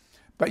supply,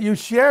 but you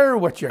share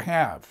what you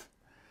have.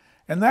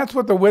 And that's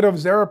what the widow of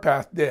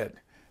Zarephath did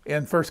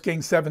in 1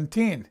 Kings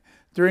 17.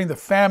 During the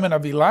famine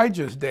of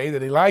Elijah's day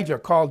that Elijah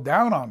called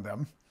down on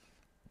them,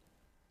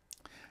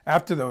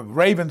 after the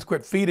ravens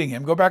quit feeding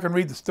him. Go back and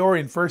read the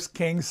story in 1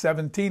 Kings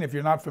 17 if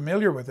you're not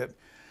familiar with it.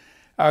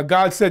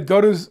 God said,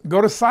 go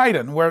to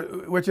Sidon,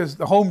 which is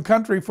the home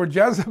country for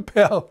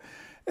Jezebel.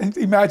 And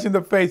imagine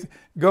the faith.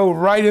 Go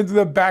right into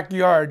the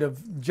backyard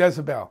of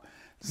Jezebel.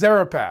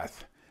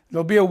 Zarephath.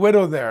 There'll be a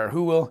widow there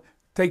who will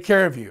take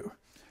care of you.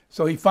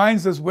 So he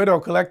finds this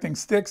widow collecting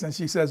sticks, and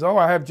she says, oh,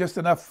 I have just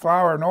enough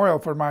flour and oil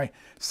for my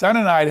son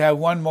and I to have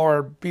 1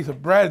 more piece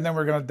of bread, and then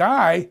we're going to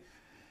die.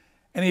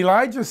 And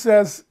Elijah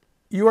says,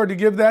 you are to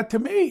give that to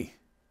me.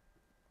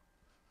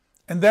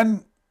 And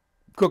then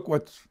cook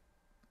what's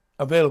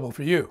available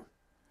for you.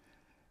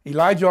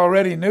 Elijah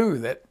already knew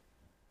that,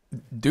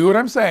 do what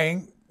I'm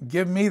saying,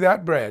 give me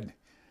that bread,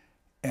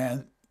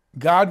 and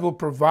God will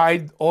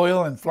provide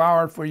oil and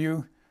flour for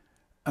you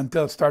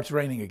until it starts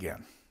raining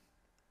again.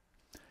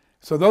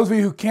 So those of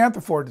you who can't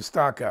afford to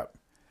stock up,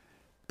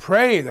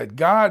 pray that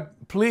God,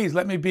 please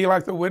let me be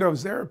like the widow of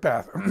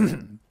Zarephath,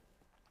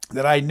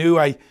 that I knew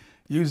I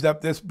used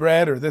up this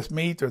bread or this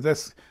meat or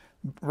this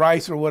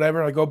rice or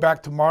whatever. I go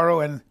back tomorrow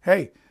and,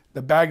 hey,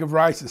 the bag of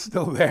rice is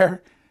still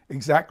there,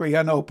 exactly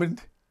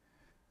unopened.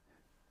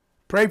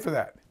 Pray for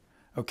that,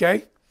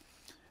 okay?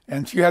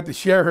 And she had to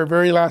share her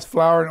very last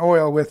flour and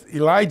oil with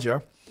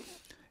Elijah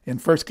in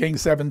 1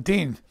 Kings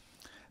 17.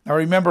 Now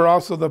remember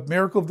also the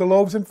miracle of the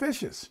loaves and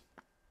fishes.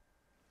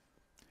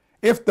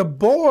 If the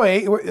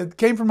boy, it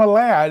came from a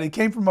lad, it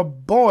came from a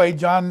boy,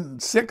 John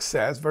 6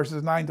 says,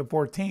 verses 9 to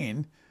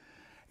 14.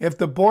 If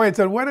the boy had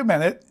said, wait a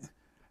minute,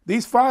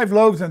 these 5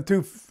 loaves and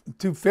two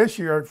fish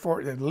here,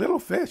 for little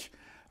fish,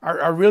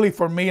 are really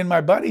for me and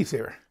my buddies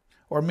here,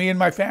 or me and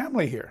my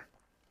family here.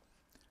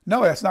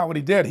 No, that's not what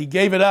he did. He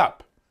gave it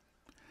up.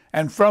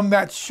 And from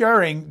that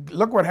sharing,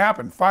 look what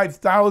happened.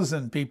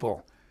 5,000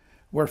 people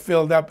were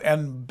filled up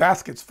and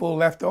baskets full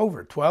left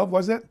over. 12,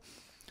 was it?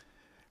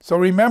 So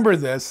remember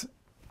this.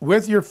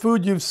 With your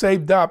food you've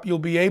saved up, you'll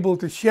be able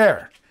to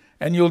share,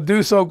 and you'll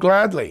do so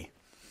gladly.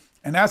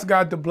 And ask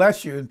God to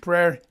bless you in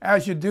prayer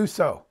as you do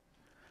so.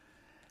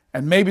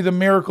 And maybe the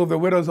miracle of the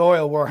widow's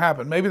oil will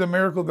happen. Maybe the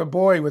miracle of the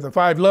boy with the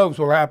 5 loaves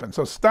will happen.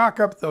 So stock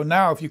up, though,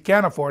 now if you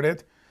can afford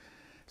it,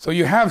 so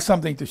you have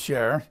something to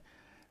share.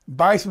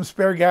 Buy some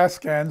spare gas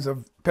cans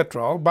of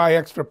petrol. Buy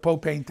extra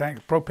propane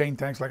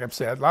tanks, like I've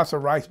said. Lots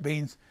of rice,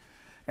 beans,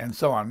 and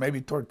so on. Maybe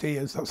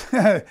tortillas,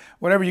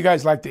 whatever you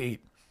guys like to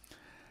eat.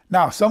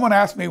 Now, someone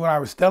asked me when I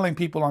was telling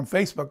people on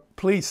Facebook,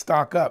 please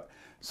stock up.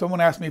 Someone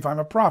asked me if I'm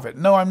a prophet.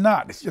 No, I'm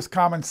not. It's just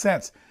common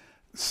sense.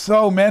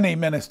 So many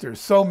ministers,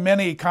 so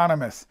many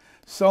economists,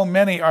 so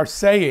many are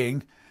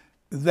saying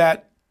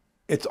that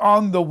it's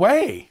on the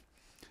way.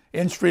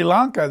 In Sri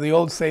Lanka, the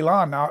old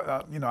Ceylon,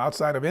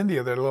 outside of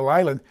India, their little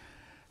island,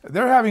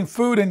 they're having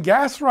food and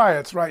gas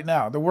riots right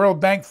now. The World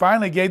Bank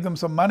finally gave them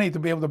some money to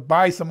be able to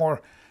buy some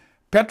more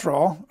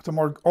petrol, some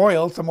more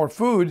oil, some more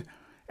food,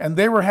 and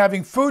they were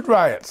having food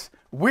riots.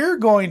 We're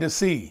going to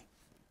see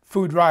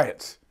food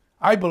riots,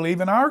 I believe,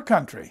 in our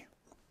country.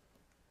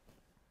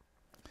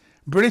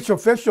 British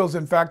officials,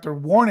 in fact, are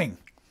warning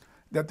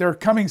that there are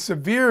coming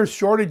severe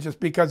shortages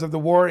because of the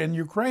war in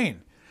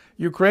Ukraine.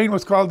 Ukraine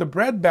was called the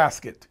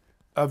breadbasket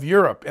of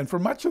Europe and for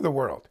much of the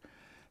world.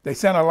 They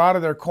sent a lot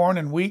of their corn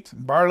and wheat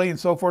and barley and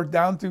so forth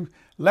down to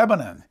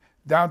Lebanon,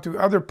 down to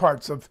other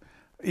parts of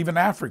even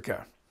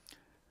Africa.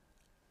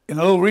 In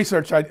a little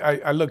research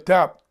I looked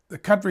up, the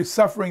country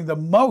suffering the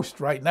most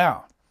right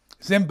now,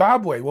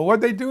 Zimbabwe. Well,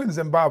 what'd they do in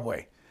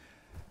Zimbabwe?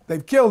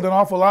 They've killed an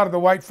awful lot of the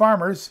white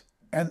farmers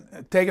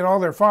and taken all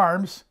their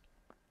farms.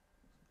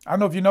 I don't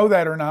know if you know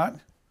that or not.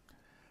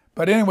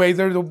 But anyway,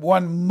 they're the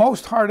one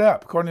most hard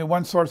up, according to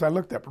one source I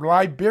looked up.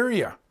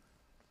 Liberia,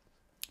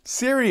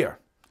 Syria,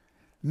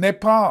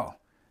 Nepal,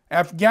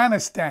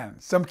 Afghanistan,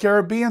 some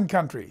Caribbean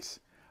countries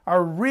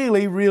are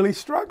really, really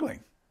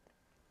struggling.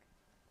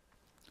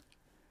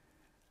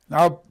 Now,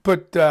 I'll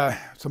put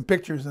some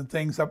pictures and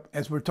things up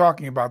as we're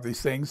talking about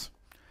these things.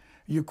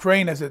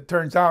 Ukraine, as it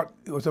turns out,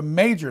 was a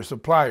major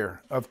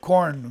supplier of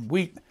corn,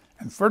 wheat,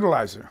 and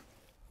fertilizer.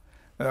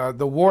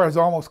 The war has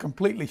almost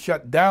completely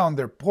shut down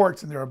their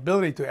ports and their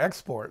ability to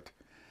export.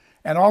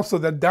 And also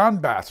the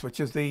Donbass, which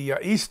is the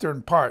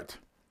eastern part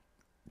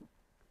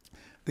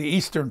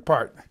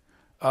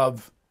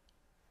of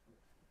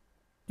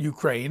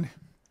Ukraine,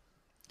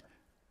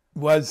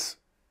 is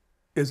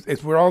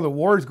where all the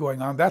war is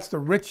going on. That's the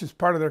richest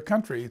part of their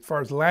country as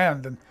far as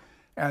land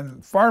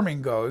and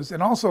farming goes,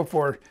 and also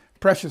for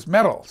precious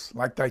metals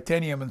like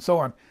titanium and so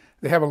on.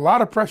 They have a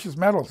lot of precious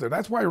metals there.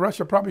 That's why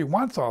Russia probably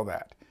wants all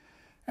that.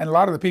 And a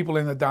lot of the people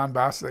in the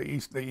Donbass,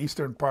 the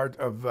eastern part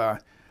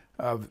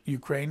of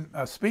Ukraine,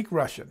 speak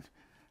Russian.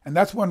 And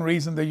that's one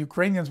reason the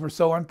Ukrainians were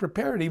so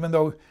unprepared. Even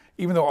though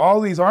all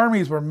these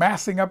armies were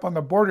massing up on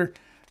the border,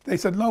 they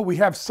said, no, we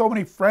have so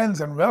many friends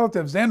and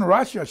relatives in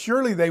Russia.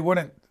 Surely they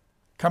wouldn't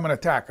come and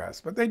attack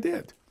us. But they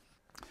did.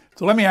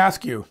 So let me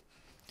ask you,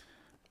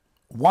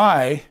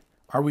 why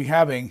are we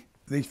having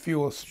these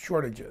fuel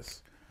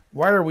shortages?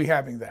 Why are we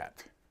having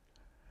that?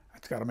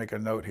 I've got to make a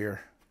note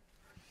here.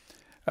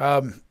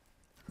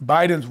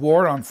 Biden's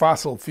war on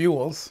fossil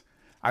fuels,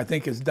 I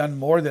think, has done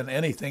more than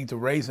anything to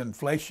raise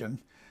inflation,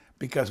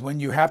 because when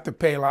you have to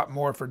pay a lot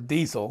more for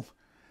diesel,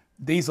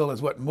 diesel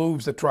is what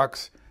moves the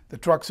trucks. The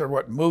trucks are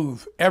what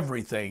move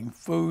everything,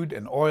 food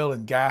and oil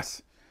and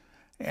gas,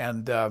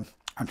 and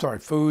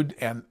food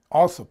and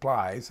all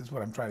supplies is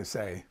what I'm trying to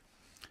say.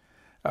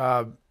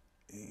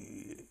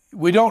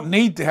 We don't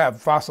need to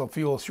have fossil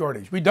fuel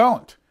shortage. We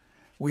don't.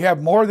 We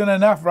have more than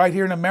enough right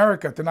here in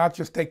America to not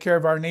just take care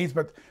of our needs,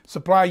 but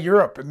supply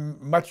Europe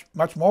and much,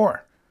 much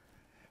more.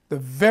 The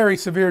very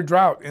severe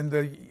drought in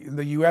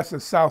the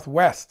U.S.'s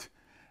Southwest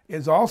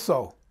is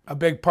also a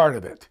big part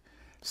of it.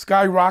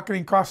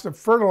 Skyrocketing cost of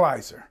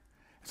fertilizer.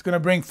 It's going to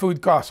bring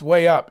food costs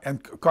way up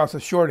and cause a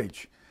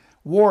shortage.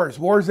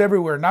 Wars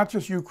everywhere, not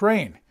just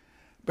Ukraine.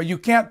 But you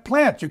can't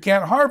plant, you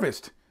can't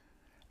harvest.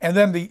 And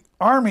then the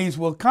armies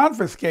will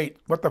confiscate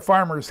what the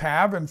farmers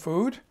have in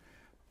food.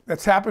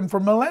 That's happened for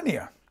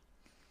millennia.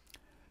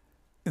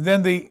 And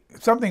then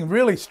something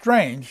really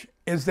strange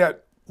is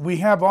that we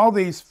have all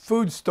these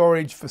food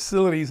storage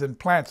facilities and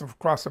plants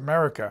across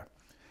America,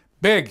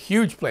 big,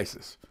 huge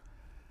places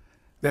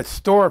that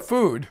store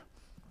food,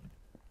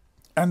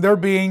 and they're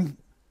burning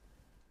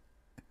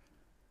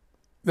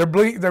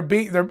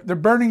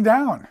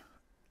down,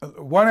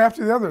 one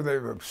after the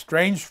other. A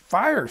strange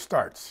fire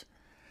starts,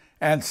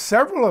 and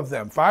several of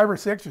them, 5 or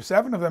 6 or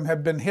 7 of them,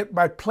 have been hit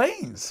by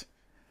planes.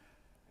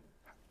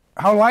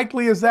 How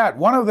likely is that?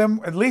 One of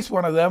them, at least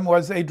one of them,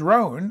 was a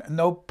drone,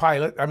 no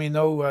pilot. I mean,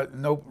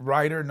 no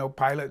rider, no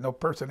pilot, no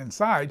person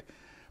inside.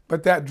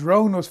 But that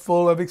drone was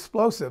full of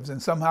explosives,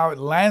 and somehow it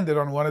landed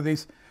on one of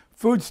these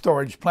food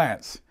storage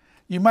plants.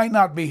 You might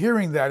not be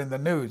hearing that in the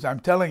news. I'm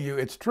telling you,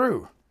 it's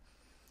true.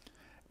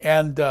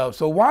 And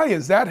so why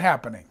is that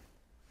happening?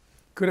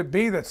 Could it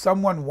be that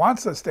someone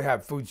wants us to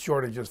have food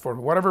shortages for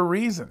whatever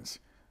reasons?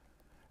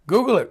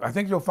 Google it. I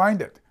think you'll find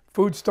it.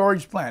 Food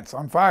storage plants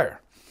on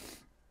fire.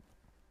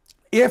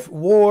 If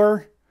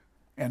war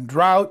and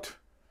drought,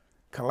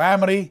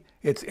 calamity,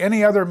 it's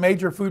any other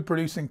major food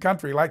producing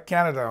country like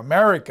Canada,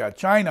 America,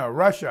 China,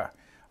 Russia,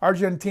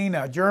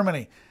 Argentina,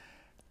 Germany,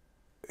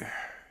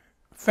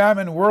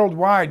 famine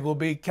worldwide will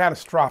be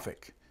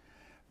catastrophic.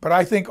 But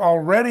I think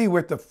already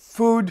with the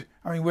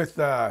with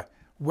the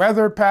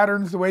weather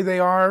patterns the way they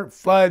are,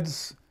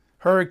 floods,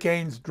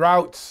 hurricanes,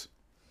 droughts,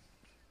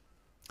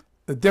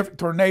 the different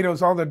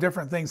tornadoes, all the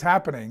different things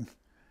happening,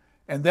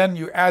 and then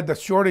you add the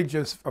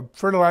shortages of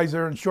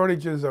fertilizer and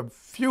shortages of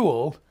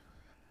fuel,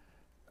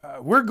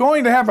 we're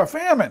going to have a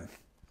famine.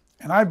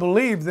 And I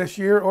believe this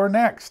year or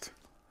next.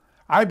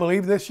 I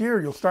believe this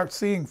year you'll start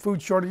seeing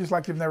food shortages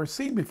like you've never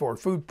seen before,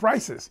 food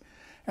prices.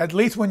 At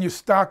least when you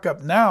stock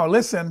up now,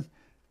 listen,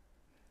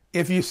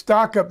 if you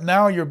stock up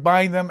now, you're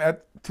buying them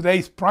at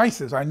today's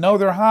prices. I know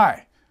they're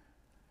high,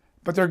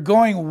 but they're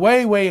going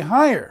way, way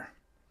higher.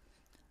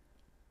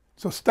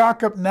 So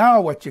stock up now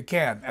what you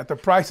can at the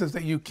prices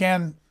that you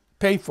can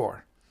pay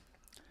for.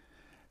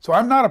 So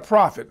I'm not a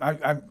prophet.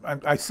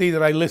 I see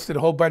that I listed a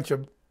whole bunch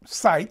of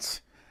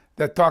sites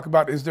that talk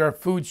about, is there a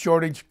food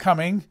shortage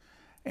coming,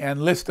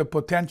 and list of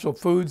potential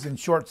foods in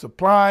short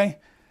supply,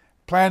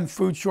 planned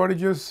food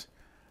shortages.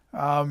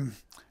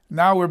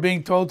 Now we're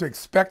being told to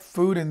expect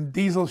food and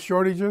diesel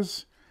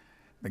shortages.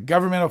 The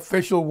government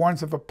official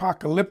warns of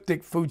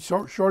apocalyptic food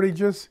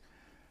shortages.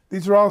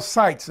 These are all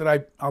sites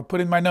that I'll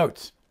put in my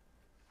notes.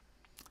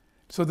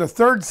 So the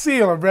third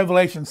seal of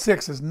Revelation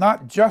 6 is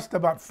not just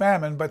about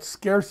famine, but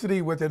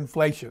scarcity with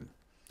inflation.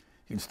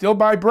 You can still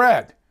buy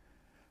bread,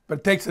 but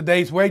it takes a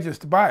day's wages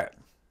to buy it.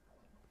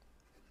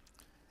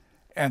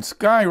 And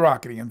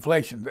skyrocketing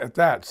inflation at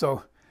that.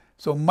 So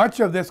much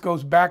of this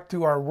goes back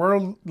to our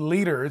world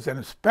leaders, and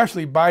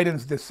especially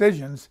Biden's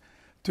decisions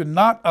to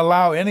not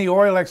allow any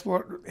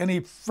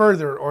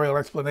further oil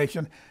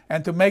exploration,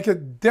 and to make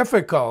it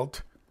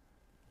difficult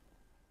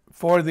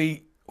for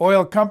the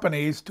oil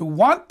companies to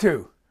want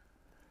to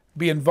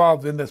be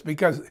involved in this,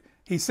 because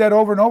he said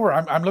over and over,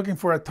 I'm looking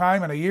for a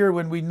time and a year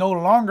when we no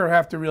longer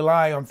have to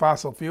rely on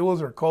fossil fuels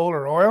or coal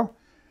or oil.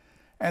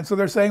 And so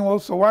they're saying, well,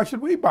 so why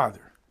should we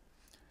bother?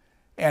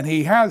 And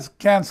he has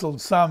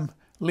canceled some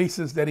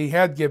leases that he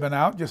had given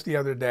out just the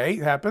other day.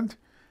 It happened.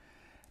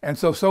 And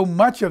so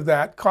much of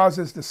that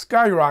causes the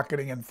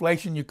skyrocketing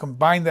inflation. You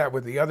combine that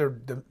with the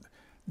other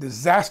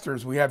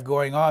disasters we have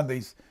going on,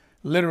 these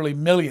literally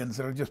millions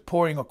that are just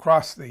pouring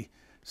across the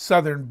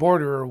southern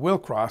border or will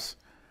cross.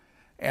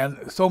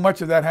 And so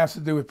much of that has to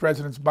do with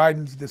President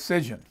Biden's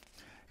decision.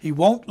 He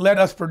won't let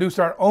us produce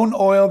our own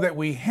oil that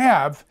we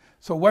have.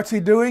 So what's he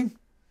doing?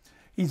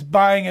 He's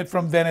buying it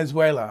from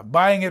Venezuela,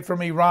 buying it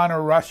from Iran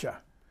or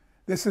Russia.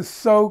 This is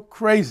so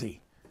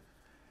crazy.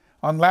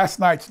 On last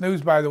night's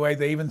news, by the way,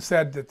 they even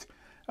said that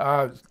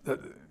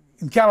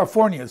in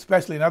California,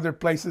 especially in other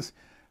places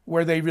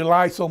where they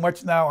rely so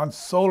much now on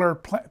solar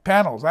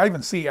panels. I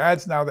even see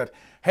ads now that,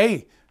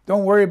 hey,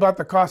 don't worry about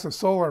the cost of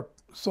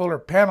solar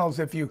panels.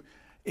 If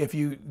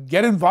you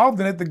get involved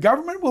in it, the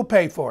government will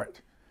pay for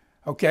it.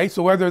 Okay,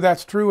 so whether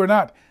that's true or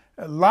not,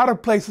 a lot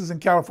of places in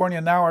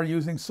California now are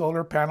using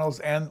solar panels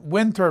and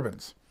wind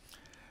turbines.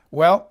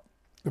 Well,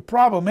 the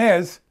problem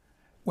is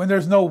when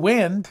there's no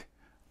wind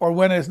or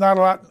when there's not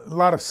a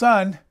lot of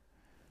sun,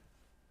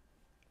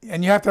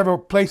 and you have to have a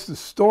place to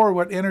store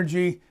what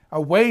energy, a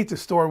way to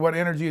store what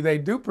energy they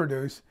do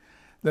produce.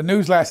 The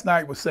news last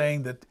night was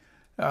saying that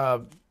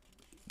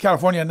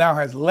California now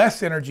has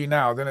less energy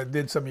now than it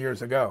did some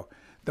years ago.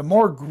 The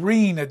more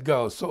green it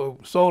goes, so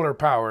solar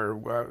power,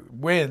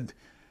 wind,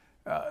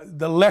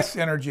 the less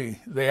energy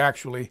they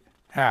actually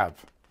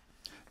have.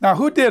 Now,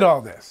 who did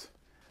all this?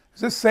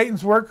 Is this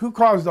Satan's work? Who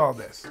caused all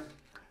this?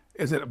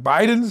 Is it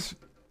Biden's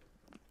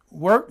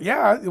work?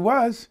 Yeah, it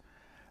was.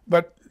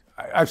 But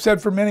I've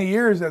said for many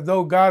years that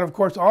though God, of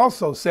course,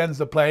 also sends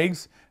the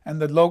plagues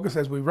and the locusts,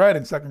 as we read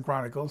in 2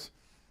 Chronicles,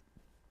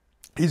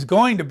 he's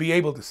going to be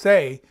able to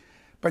say,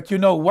 but you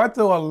know what,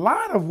 though? A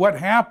lot of what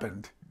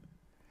happened,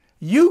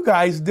 you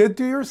guys did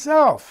to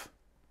yourself.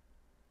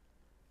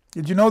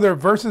 Did you know there are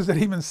verses that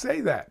even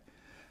say that?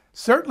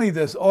 Certainly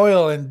this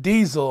oil and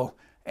diesel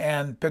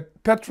and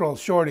petrol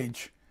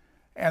shortage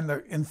and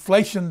the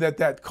inflation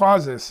that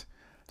causes,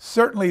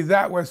 certainly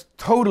that was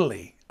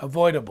totally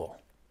avoidable.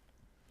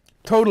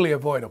 Totally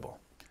avoidable.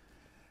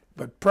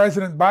 But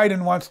President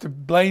Biden wants to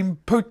blame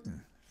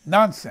Putin.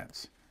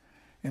 Nonsense.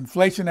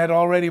 Inflation had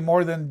already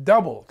more than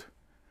doubled.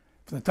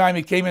 From the time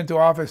he came into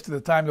office to the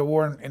time the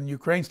war in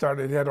Ukraine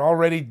started, it had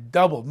already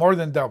doubled, more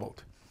than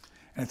doubled.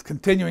 And it's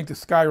continuing to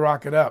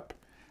skyrocket up.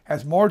 It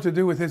has more to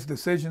do with his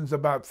decisions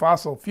about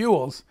fossil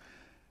fuels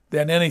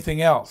than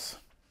anything else.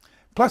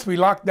 Plus, we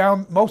locked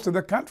down most of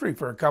the country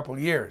for a couple of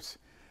years.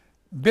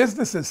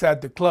 Businesses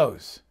had to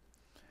close.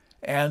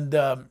 And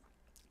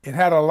it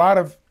had a lot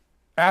of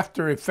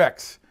after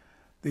effects,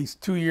 these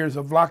 2 years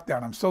of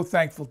lockdown. I'm so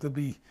thankful to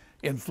be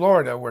in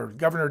Florida, where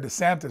Governor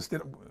DeSantis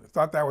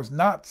thought that was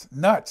nuts.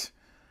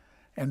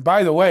 And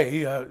by the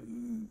way,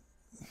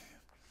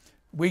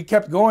 we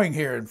kept going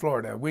here in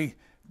Florida. We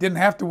didn't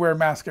have to wear a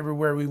mask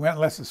everywhere we went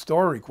unless the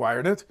store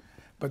required it,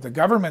 but the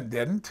government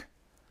didn't.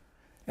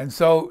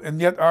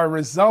 And yet our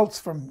results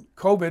from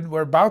COVID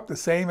were about the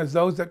same as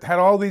those that had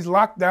all these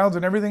lockdowns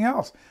and everything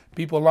else.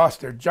 People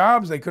lost their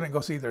jobs. They couldn't go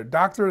see their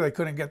doctor. They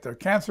couldn't get their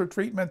cancer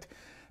treatment.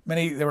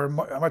 There were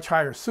much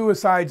higher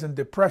suicides and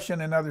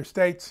depression in other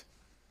states.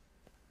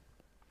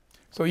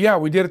 So yeah,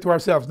 we did it to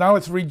ourselves. Now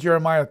let's read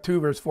Jeremiah 2,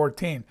 verse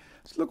 14.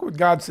 Let's look what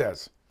God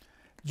says.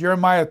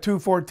 Jeremiah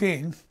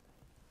 2:14.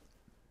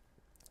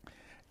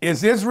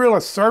 Is Israel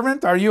a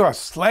servant? Are you a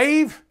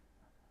slave?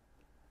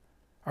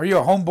 Are you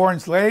a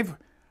homeborn slave?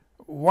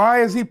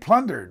 Why is he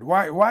plundered?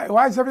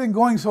 Why is everything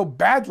going so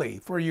badly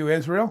for you,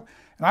 Israel?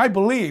 And I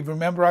believe,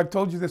 remember I've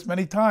told you this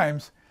many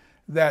times,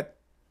 that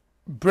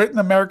Britain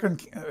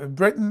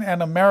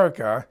and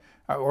America,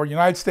 or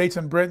United States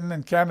and Britain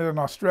and Canada and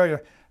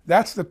Australia,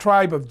 that's the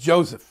tribe of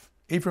Joseph.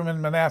 Ephraim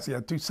and Manasseh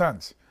had 2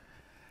 sons.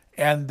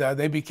 And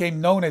they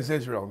became known as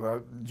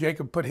Israel.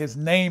 Jacob put his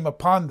name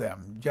upon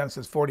them.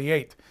 Genesis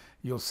 48,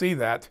 you'll see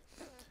that.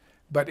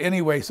 But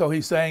anyway, so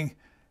he's saying,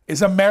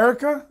 is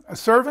America a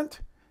servant?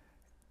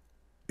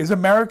 Is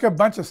America a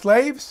bunch of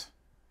slaves?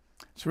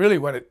 It's really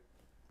the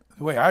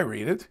way I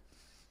read it.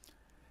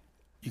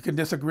 You can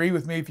disagree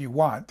with me if you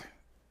want,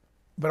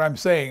 but I'm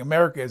saying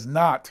America is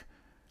not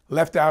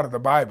left out of the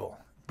Bible.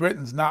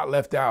 Britain's not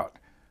left out.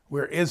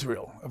 We're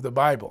Israel of the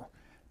Bible.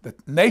 The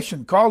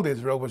nation called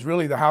Israel was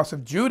really the house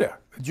of Judah,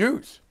 the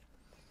Jews.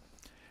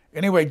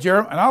 Anyway,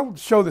 and I'll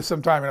show this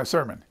sometime in a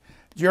sermon.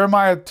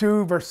 Jeremiah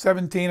 2, verse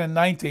 17 and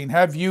 19.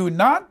 Have you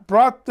not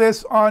brought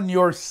this on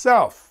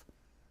yourself?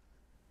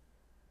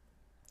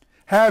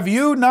 Have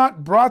you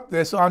not brought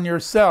this on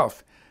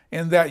yourself,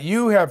 in that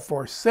you have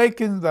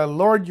forsaken the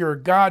Lord your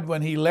God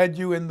when he led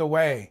you in the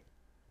way?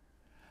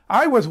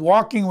 I was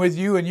walking with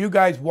you and you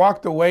guys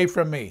walked away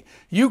from me.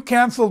 You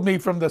canceled me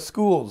from the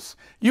schools.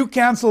 You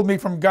canceled me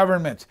from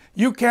governments.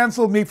 You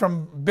canceled me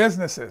from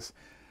businesses.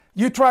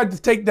 You tried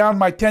to take down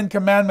my 10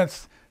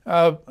 Commandments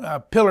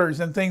pillars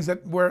and things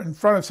that were in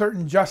front of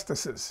certain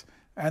justices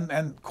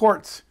and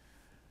courts.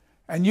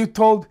 And you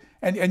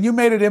and you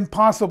made it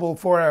impossible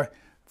for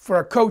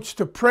a coach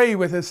to pray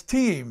with his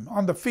team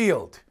on the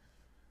field.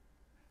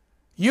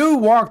 You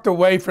walked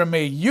away from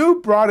me.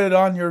 You brought it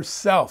on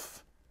yourself.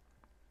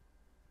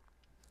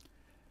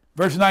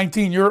 Verse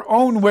 19, your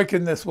own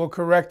wickedness will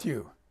correct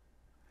you,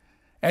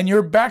 and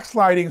your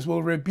backslidings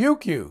will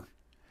rebuke you.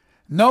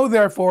 Know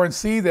therefore and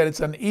see that it's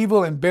an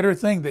evil and bitter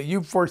thing that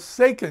you've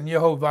forsaken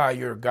Jehovah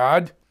your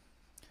God,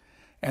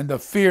 and the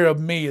fear of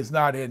me is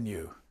not in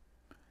you,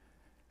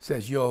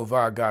 says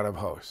Jehovah God of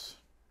hosts.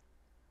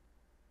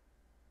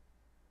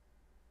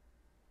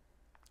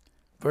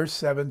 Verse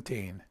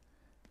 17,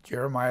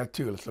 Jeremiah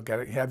 2, let's look at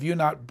it. Have you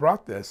not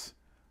brought this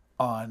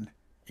on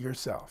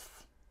yourself?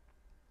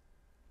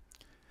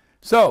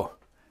 So,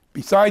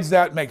 Besides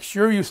that, make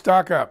sure you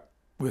stock up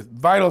with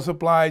vital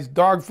supplies,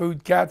 dog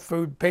food, cat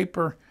food,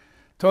 paper,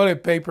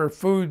 toilet paper,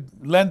 food,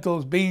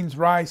 lentils, beans,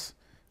 rice,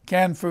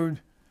 canned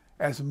food,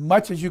 as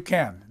much as you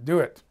can. Do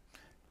it.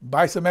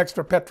 Buy some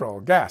extra petrol,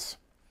 gas.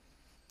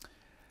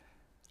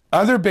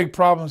 Other big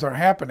problems are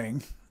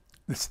happening.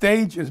 The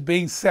stage is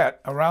being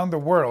set around the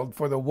world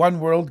for the one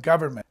world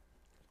government.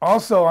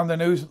 Also on the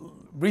news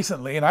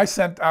recently, and I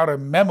sent out a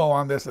memo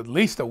on this at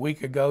least a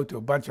week ago to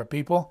a bunch of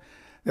people,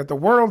 that the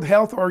World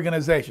Health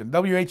Organization,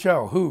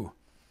 WHO,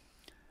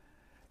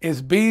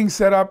 is being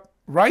set up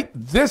right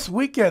this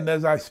weekend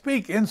as I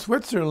speak in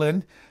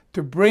Switzerland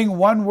to bring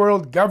one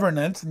world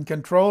governance and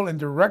control and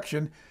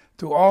direction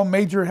to all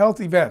major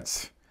health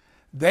events.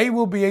 They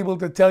will be able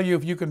to tell you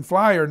if you can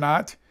fly or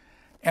not.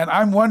 And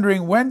I'm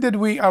wondering, when did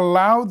we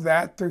allow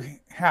that to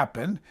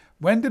happen?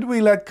 When did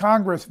we let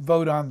Congress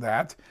vote on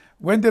that?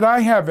 When did I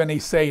have any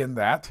say in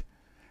that?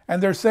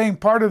 And they're saying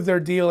part of their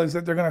deal is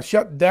that they're going to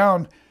shut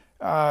down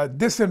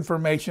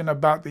disinformation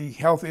about the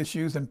health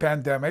issues and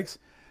pandemics,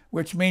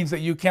 which means that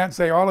you can't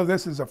say all of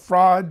this is a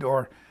fraud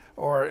or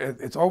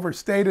it's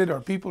overstated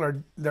or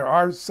there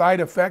are side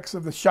effects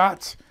of the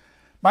shots.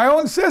 My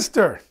own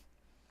sister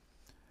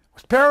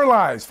was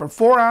paralyzed for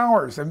 4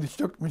 hours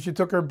when she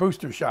took her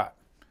booster shot.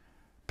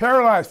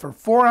 Paralyzed for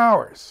 4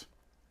 hours.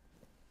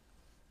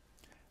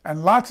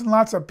 And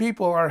lots of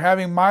people are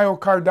having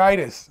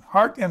myocarditis,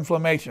 heart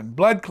inflammation,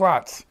 blood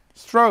clots,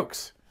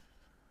 strokes.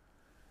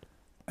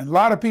 And a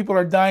lot of people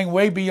are dying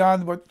way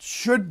beyond what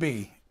should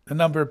be the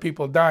number of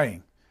people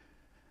dying.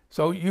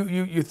 So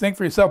you think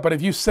for yourself, but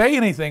if you say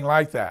anything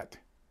like that,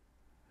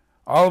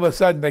 all of a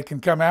sudden they can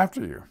come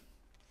after you.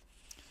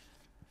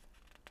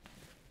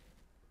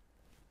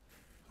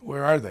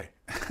 Where are they?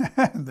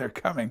 They're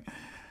coming.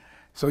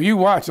 So you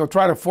watch. They'll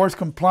try to force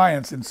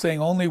compliance in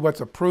saying only what's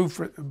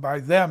approved by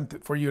them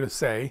for you to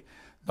say.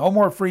 No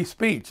more free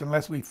speech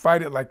unless we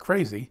fight it like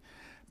crazy.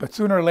 But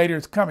sooner or later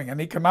it's coming.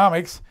 And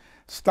economics,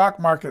 stock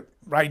market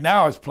right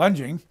now is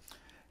plunging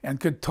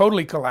and could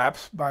totally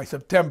collapse by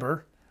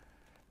September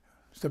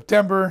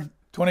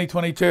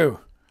 2022,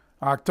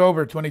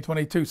 October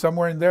 2022,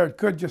 somewhere in there. It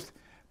could just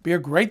be a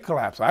great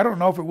collapse. I don't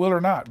know if it will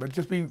or not, but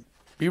just be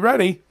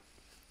ready.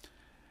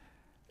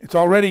 It's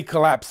already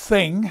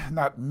collapsing,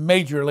 not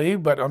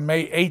majorly, but on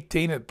May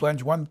 18, it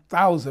plunged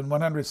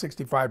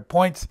 1,165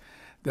 points.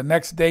 The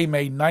next day,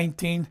 May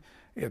 19,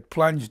 it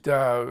plunged,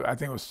 I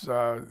think it was,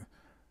 I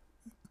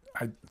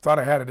thought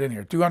I had it in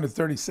here,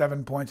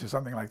 237 points or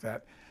something like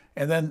that.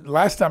 And then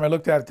last time I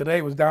looked at it today,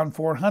 it was down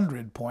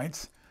 400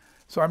 points.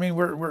 So I mean,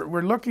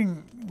 we're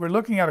looking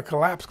at a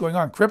collapse going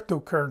on.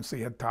 Cryptocurrency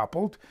had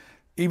toppled.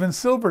 Even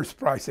silver's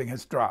pricing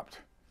has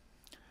dropped.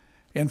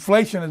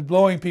 Inflation is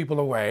blowing people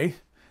away.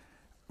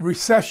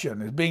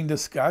 Recession is being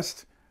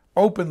discussed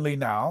openly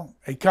now.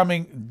 A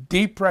coming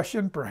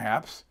depression,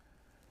 perhaps.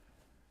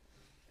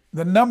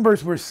 The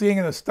numbers we're seeing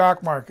in the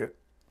stock market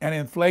and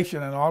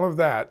inflation and all of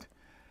that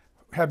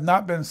have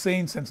not been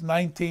seen since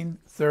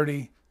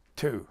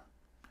 1932,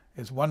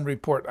 is one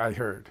report I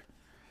heard,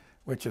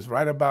 which is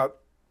right about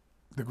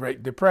the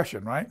Great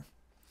Depression, right?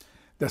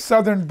 The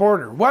southern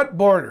border. What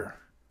border?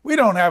 We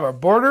don't have a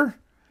border.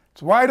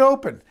 It's wide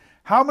open.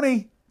 How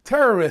many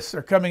terrorists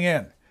are coming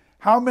in?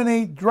 How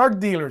many drug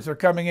dealers are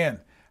coming in?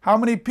 How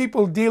many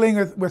people dealing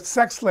with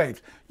sex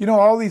slaves? You know,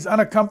 all these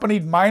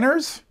unaccompanied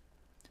minors?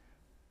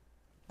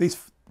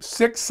 These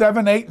 6,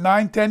 7, 8,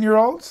 9,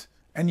 10-year-olds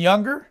and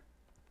younger?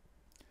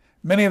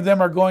 Many of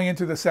them are going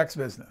into the sex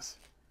business.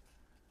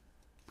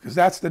 Because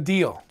that's the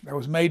deal that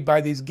was made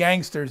by these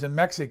gangsters in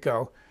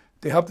Mexico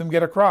to help them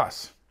get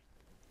across.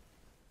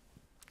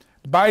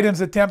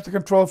 Biden's attempt to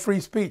control free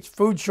speech,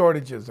 food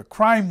shortages, a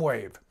crime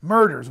wave,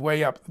 murders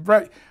way up,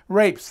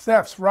 rapes,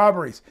 thefts,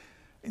 robberies.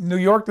 In New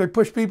York, they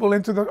push people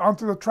onto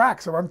the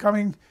tracks of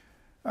oncoming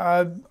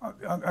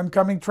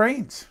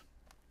trains,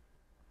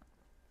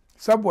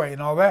 subway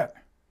and all that.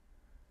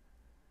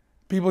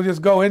 People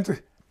just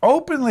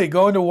openly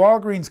go into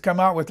Walgreens, come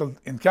out with,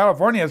 in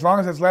California, as long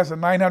as it's less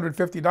than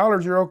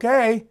 $950, you're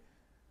okay.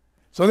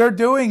 So they're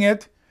doing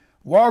it.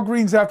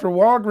 Walgreens after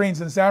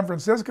Walgreens in San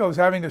Francisco is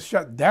having to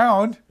shut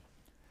down.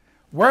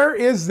 Where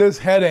is this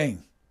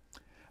heading?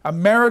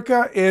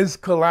 America is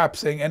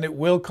collapsing, and it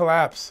will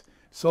collapse.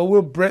 So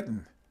will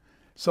Britain.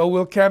 So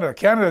will Canada.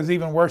 Canada is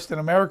even worse than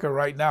America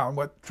right now, and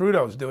what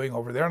Trudeau's doing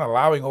over there and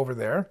allowing over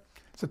there.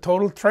 It's a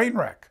total train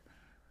wreck.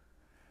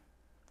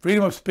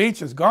 Freedom of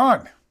speech is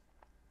gone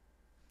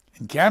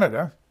in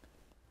Canada.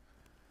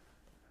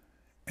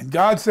 And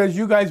God says,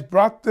 you guys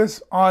brought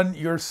this on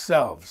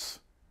yourselves.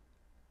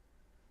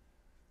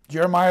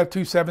 Jeremiah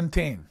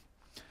 2:17.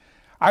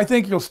 I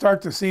think you'll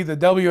start to see the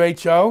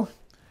WHO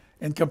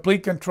in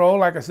complete control,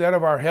 like I said,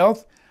 of our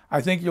health.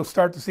 I think you'll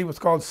start to see what's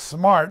called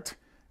SMART,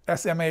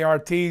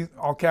 S-M-A-R-T,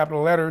 all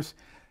capital letters,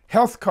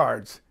 health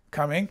cards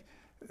coming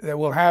that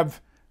will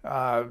have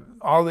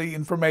all the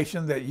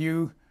information that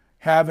you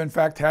have, in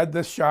fact, had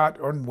this shot,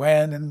 or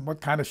when, and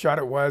what kind of shot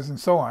it was, and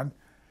so on.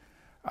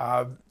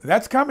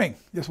 That's coming.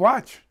 Just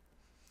watch.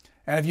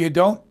 And if you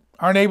don't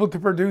aren't able to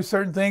produce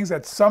certain things,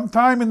 that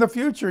sometime in the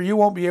future you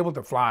won't be able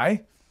to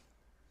fly.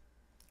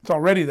 It's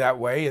already that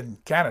way in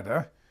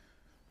Canada.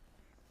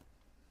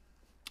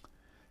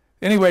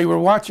 Anyway, we're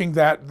watching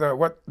that,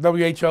 what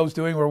WHO is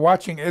doing. We're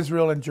watching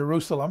Israel and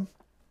Jerusalem.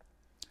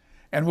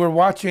 And we're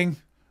watching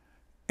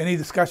any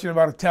discussion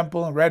about a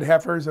temple and red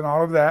heifers and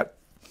all of that.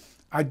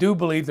 I do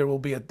believe there will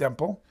be a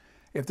temple.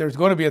 If there's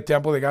going to be a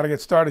temple, they got to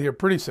get started here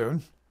pretty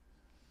soon.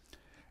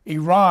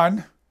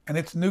 Iran and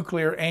its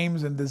nuclear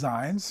aims and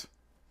designs.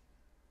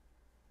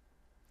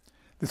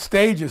 The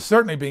stage is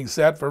certainly being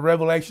set for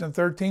Revelation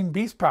 13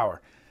 beast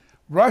power.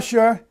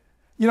 Russia,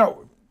 you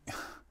know,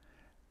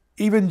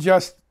 even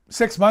just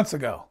 6 months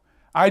ago,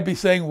 I'd be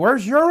saying,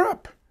 where's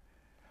Europe?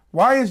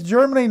 Why is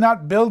Germany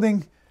not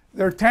building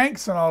their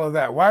tanks and all of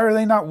that? Why are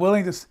they not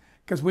willing to?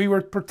 Because we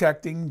were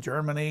protecting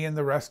Germany and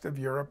the rest of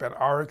Europe at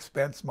our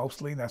expense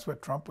mostly, and that's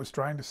what Trump was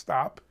trying to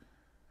stop.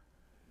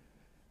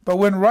 But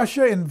when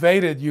Russia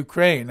invaded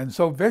Ukraine, and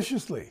so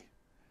viciously,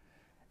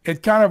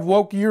 it kind of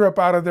woke Europe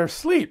out of their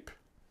sleep.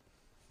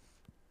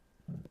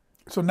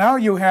 So now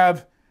you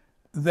have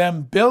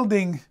them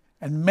building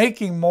and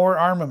making more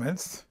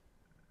armaments.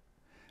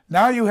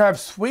 Now you have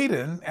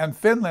Sweden and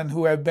Finland,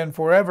 who have been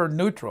forever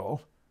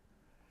neutral,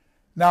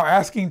 now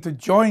asking to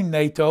join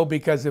NATO,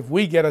 because if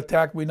we get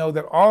attacked, we know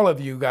that all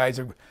of you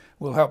guys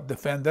will help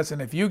defend us.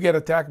 And if you get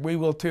attacked, we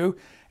will too.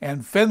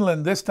 And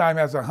Finland this time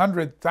has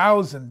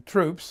 100,000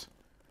 troops.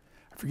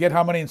 I forget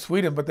how many in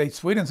Sweden, but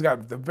Sweden's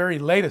got the very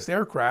latest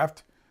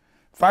aircraft,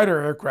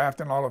 fighter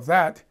aircraft and all of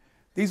that.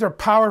 These are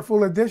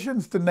powerful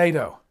additions to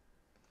NATO,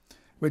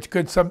 which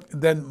could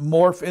then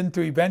morph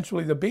into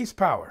eventually the beast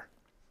power.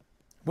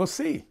 We'll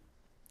see.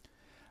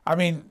 I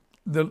mean,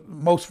 the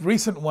most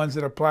recent ones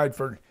that applied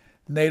for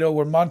NATO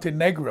were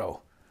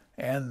Montenegro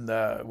and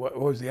what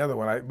was the other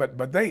one?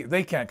 But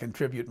they can't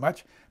contribute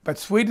much. But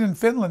Sweden and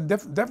Finland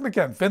definitely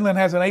can. Finland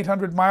has an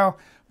 800-mile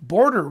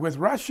border with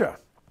Russia.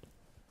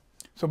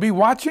 So be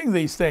watching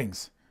these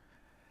things.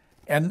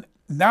 And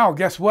now,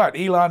 guess what?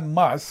 Elon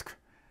Musk,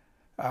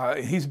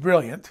 he's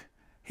brilliant.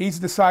 He's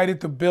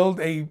decided to build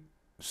a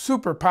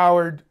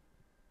super-powered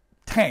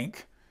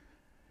tank,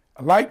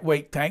 a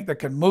lightweight tank that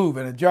can move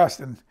and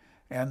adjust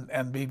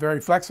and be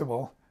very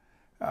flexible.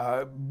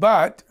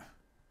 But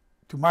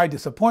to my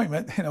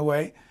disappointment, in a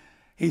way,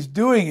 he's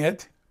doing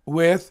it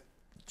with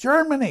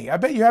Germany. I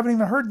bet you haven't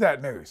even heard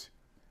that news.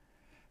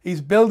 He's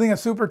building a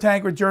super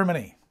tank with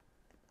Germany.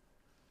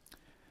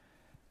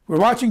 We're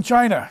watching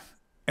China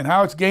and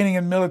how it's gaining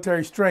in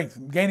military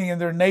strength, gaining in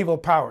their naval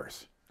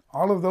powers,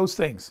 all of those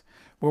things.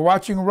 We're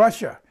watching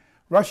Russia.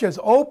 Russia is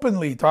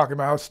openly talking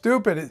about how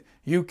stupid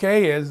UK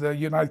is, the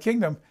United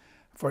Kingdom,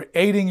 for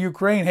aiding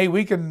Ukraine. Hey,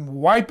 we can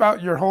wipe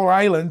out your whole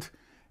island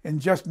in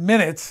just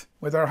minutes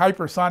with our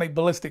hypersonic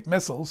ballistic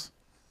missiles,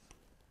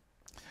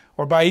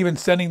 or by even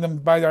sending them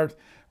by our,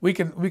 we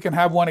can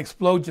have one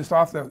explode just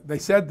off the, they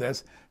said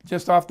this,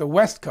 just off the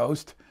west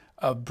coast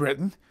of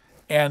Britain,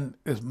 and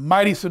this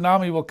mighty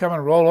tsunami will come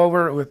and roll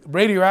over with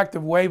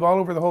radioactive wave all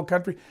over the whole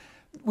country.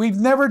 We've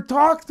never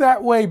talked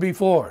that way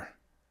before.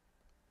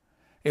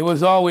 It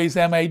was always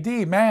MAD,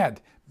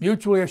 mad,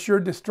 mutually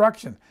assured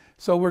destruction.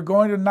 So we're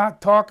going to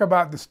not talk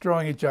about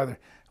destroying each other.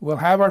 We'll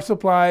have our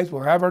supplies,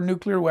 we'll have our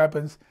nuclear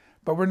weapons,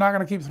 but we're not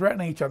going to keep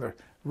threatening each other.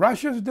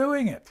 Russia's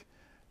doing it.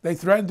 They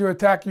threatened to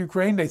attack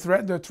Ukraine. They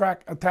threatened to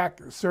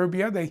attack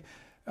Serbia. They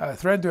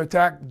threatened to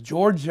attack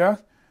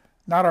Georgia,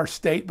 not our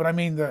state, but I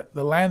mean the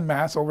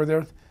landmass over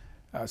there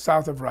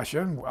south of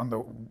Russia, on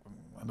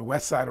the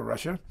west side of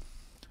Russia.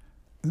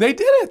 They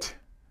did it.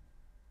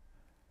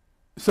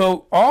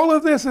 So all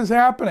of this is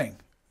happening.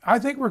 I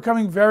think we're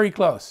coming very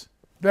close,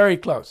 very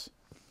close.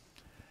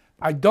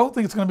 I don't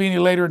think it's going to be any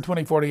later in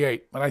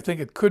 2048, but I think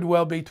it could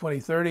well be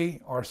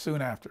 2030 or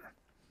soon after.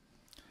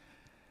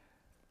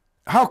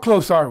 How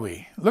close are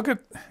we? Look at,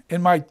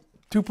 in my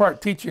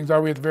two-part teachings,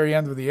 Are We at the Very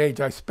End of the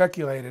Age? I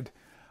speculated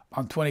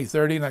on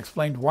 2030 and I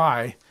explained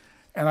why.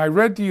 And I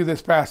read to you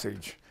this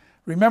passage.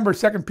 Remember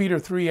 2 Peter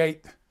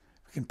 3:8.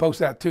 We can post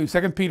that too.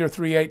 2 Peter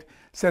 3:8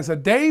 says, a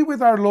day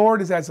with our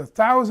Lord is as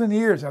 1,000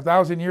 years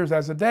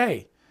as a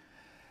day.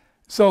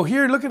 So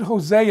here, look at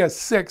Hosea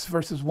 6,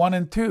 verses 1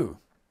 and 2.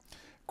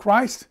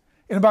 Christ,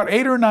 in about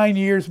 8 or 9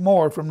 years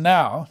more from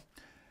now,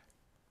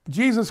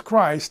 Jesus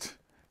Christ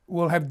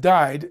will have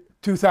died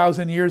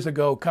 2,000 years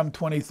ago, come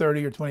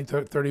 2030 or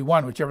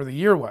 2031, whichever the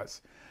year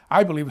was.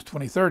 I believe it was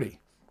 2030.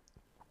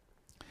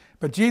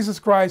 But Jesus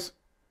Christ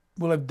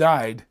will have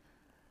died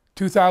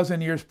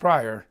 2,000 years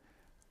prior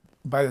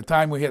by the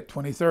time we hit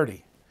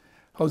 2030.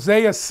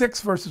 Hosea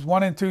 6, verses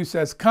 1 and 2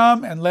 says,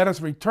 come and let us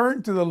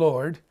return to the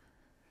Lord,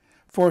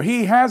 for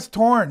he has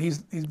torn, he's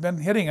been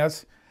hitting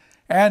us,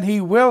 and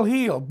he will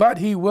heal, but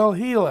he will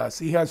heal us.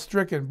 He has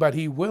stricken, but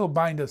he will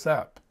bind us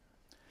up.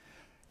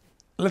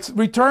 Let's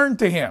return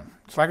to him.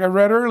 It's like I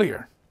read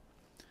earlier.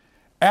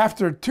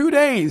 After 2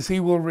 days, he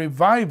will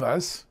revive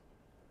us.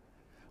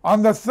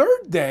 On the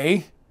third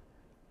day,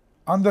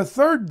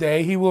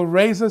 he will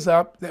raise us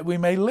up that we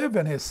may live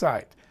in his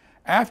sight.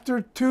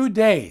 After 2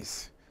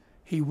 days,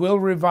 he will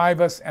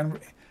revive us. And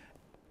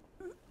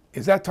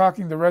Is that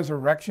talking the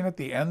resurrection at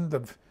the end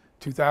of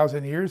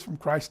 2,000 years from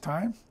Christ's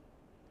time?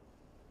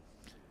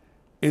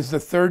 Is the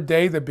third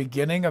day the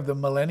beginning of the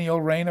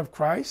millennial reign of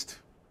Christ?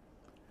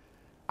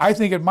 I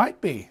think it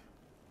might be.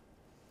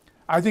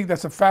 I think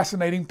that's a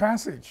fascinating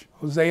passage.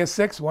 Hosea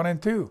 6, 1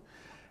 and 2.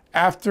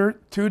 After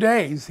 2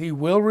 days, he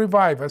will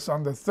revive us.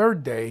 On the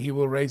third day, he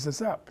will raise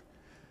us up.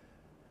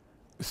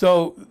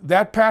 So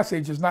that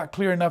passage is not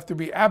clear enough to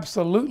be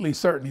absolutely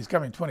certain he's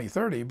coming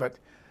 2030, but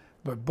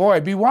boy,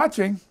 be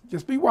watching.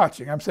 Just be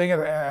watching. I'm saying it,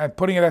 I'm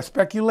putting it as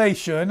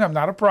speculation. I'm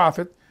not a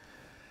prophet.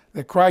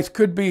 That Christ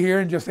could be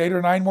here in just 8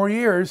 or 9 more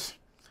years.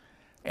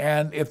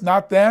 And if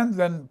not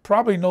then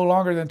probably no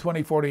longer than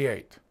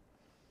 2048.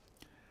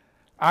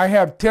 I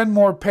have 10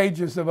 more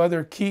pages of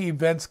other key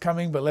events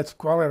coming, but let's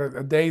call it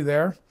a day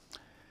there.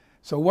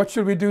 So what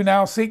should we do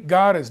now? Seek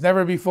God as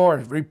never before.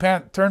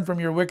 Repent, turn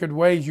from your wicked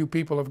ways, you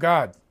people of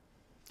God.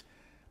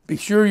 Be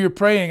sure you're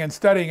praying and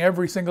studying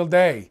every single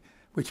day,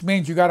 which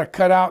means you got to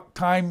cut out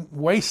time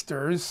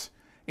wasters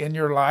in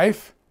your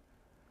life.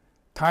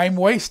 Time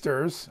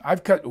wasters.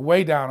 I've cut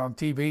way down on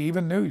TV,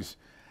 even news.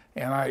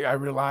 And I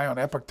rely on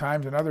Epoch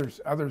Times and others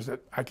that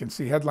I can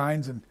see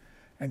headlines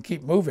and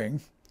keep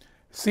moving.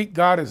 Seek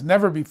God as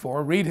never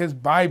before. Read his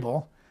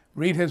Bible.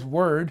 Read his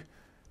word.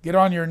 Get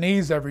on your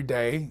knees every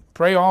day.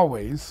 Pray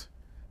always.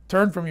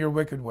 Turn from your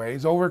wicked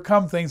ways.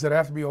 Overcome things that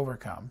have to be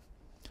overcome.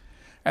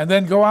 And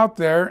then go out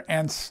there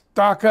and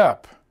stock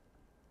up.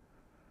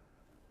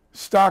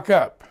 Stock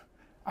up.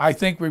 I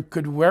think we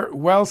could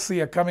well see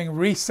a coming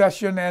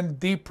recession and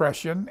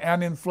depression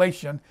and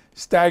inflation,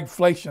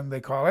 stagflation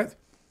they call it,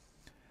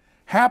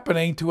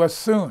 happening to us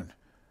soon.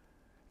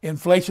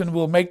 Inflation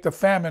will make the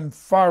famine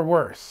far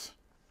worse.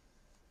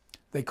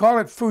 They call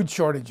it food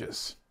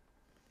shortages.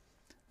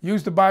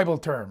 Use the Bible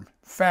term,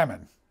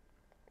 famine.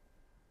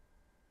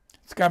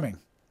 It's coming.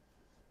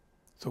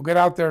 So get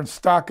out there and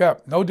stock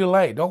up. No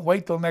delay. Don't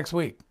wait till next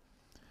week.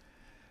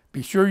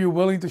 Be sure you're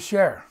willing to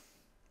share.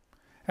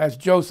 As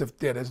Joseph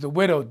did, as the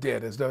widow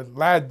did, as the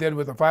lad did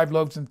with the 5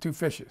 loaves and 2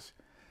 fishes.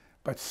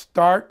 But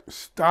start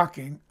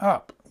stocking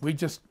up. We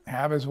just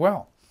have as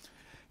well.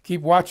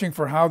 Keep watching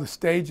for how the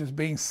stage is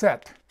being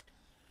set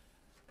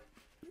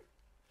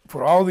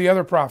for all the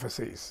other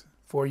prophecies,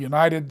 for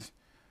united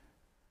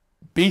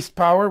beast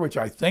power, which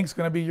I think is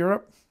going to be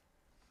Europe,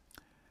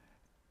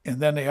 and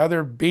then the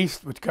other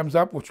beast which comes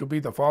up, which will be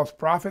the false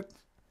prophet.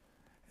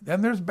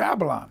 Then there's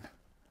Babylon,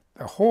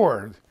 the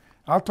whore.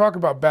 I'll talk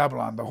about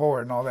Babylon, the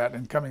whore, and all that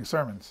in coming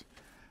sermons.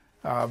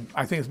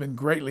 I think it's been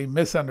greatly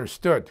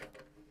misunderstood.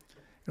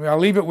 Anyway, I'll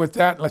leave it with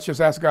that. Let's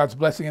just ask God's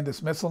blessing and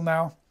dismissal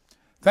now.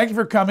 Thank you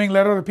for coming.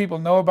 Let other people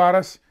know about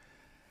us.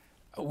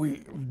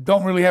 We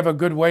don't really have a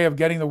good way of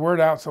getting the word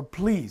out, so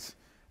please,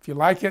 if you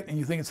like it and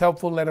you think it's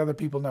helpful, let other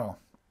people know.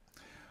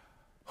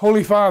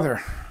 Holy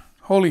Father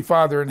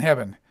in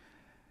heaven,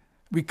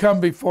 we come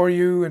before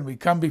you and we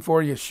come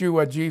before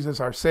Yeshua, Jesus,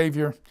 our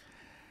Savior,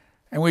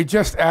 and we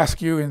just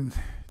ask you in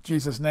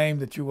Jesus' name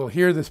that you will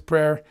hear this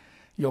prayer.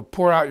 You'll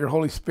pour out your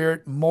Holy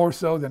Spirit more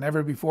so than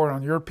ever before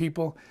on your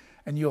people,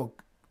 and you'll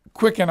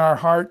quicken our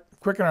heart,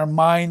 quicken our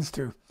minds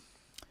to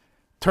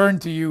turn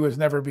to you as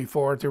never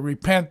before, to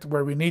repent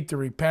where we need to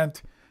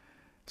repent,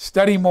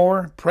 study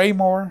more, pray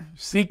more,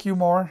 seek you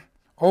more,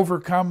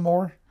 overcome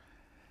more,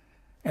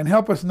 and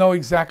help us know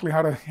exactly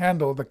how to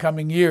handle the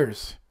coming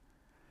years.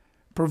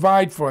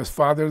 Provide for us,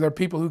 Father. There are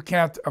people who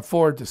can't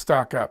afford to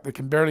stock up. They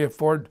can barely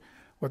afford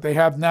what they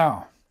have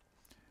now.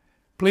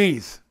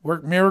 Please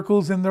work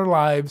miracles in their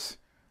lives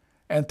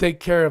and take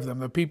care of them.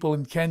 The people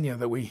in Kenya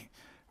that we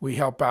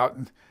help out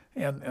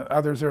and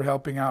others are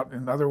helping out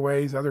in other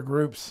ways, other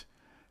groups.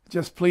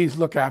 Just please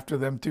look after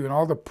them too, and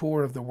all the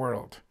poor of the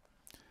world.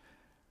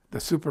 The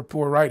super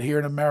poor right here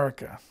in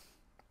America.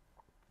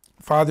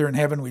 Father in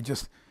heaven, we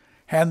just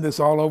hand this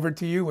all over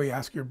to you. We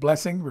ask your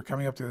blessing. We're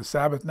coming up to the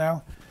Sabbath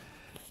now.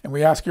 And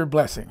we ask your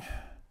blessing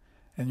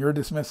and your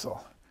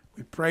dismissal.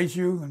 We praise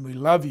you and we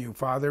love you,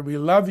 Father. We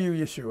love you,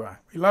 Yeshua.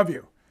 We love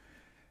you.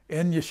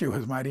 In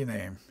Yeshua's mighty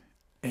name,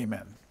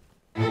 amen.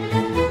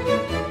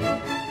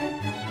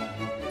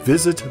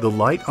 Visit the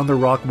Light on the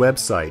Rock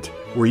website,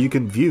 where you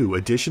can view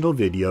additional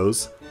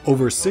videos,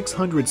 over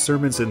 600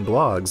 sermons and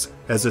blogs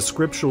as a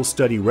scriptural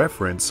study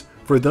reference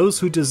for those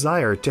who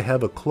desire to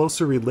have a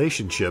closer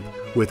relationship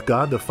with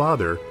God the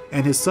Father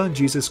and His Son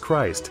Jesus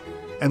Christ,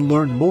 and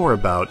learn more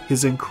about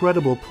His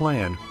incredible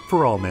plan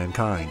for all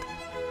mankind.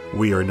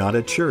 We are not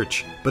a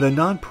church, but a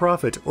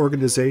non-profit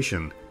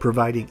organization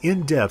providing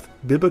in-depth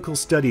biblical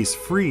studies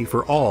free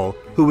for all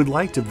who would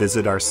like to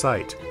visit our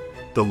site.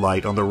 The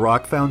Light on the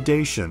Rock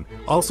Foundation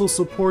also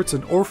supports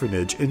an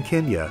orphanage in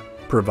Kenya,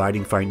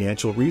 providing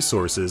financial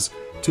resources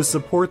to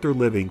support their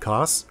living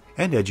costs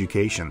and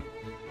education.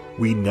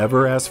 We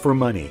never ask for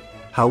money.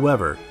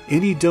 However,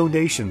 any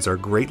donations are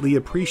greatly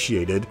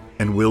appreciated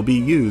and will be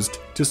used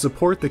to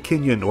support the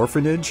Kenyan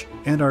orphanage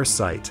and our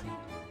site.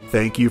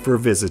 Thank you for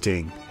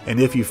visiting, and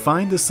if you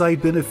find the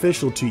site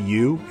beneficial to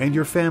you and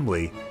your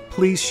family,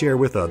 please share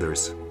with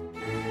others.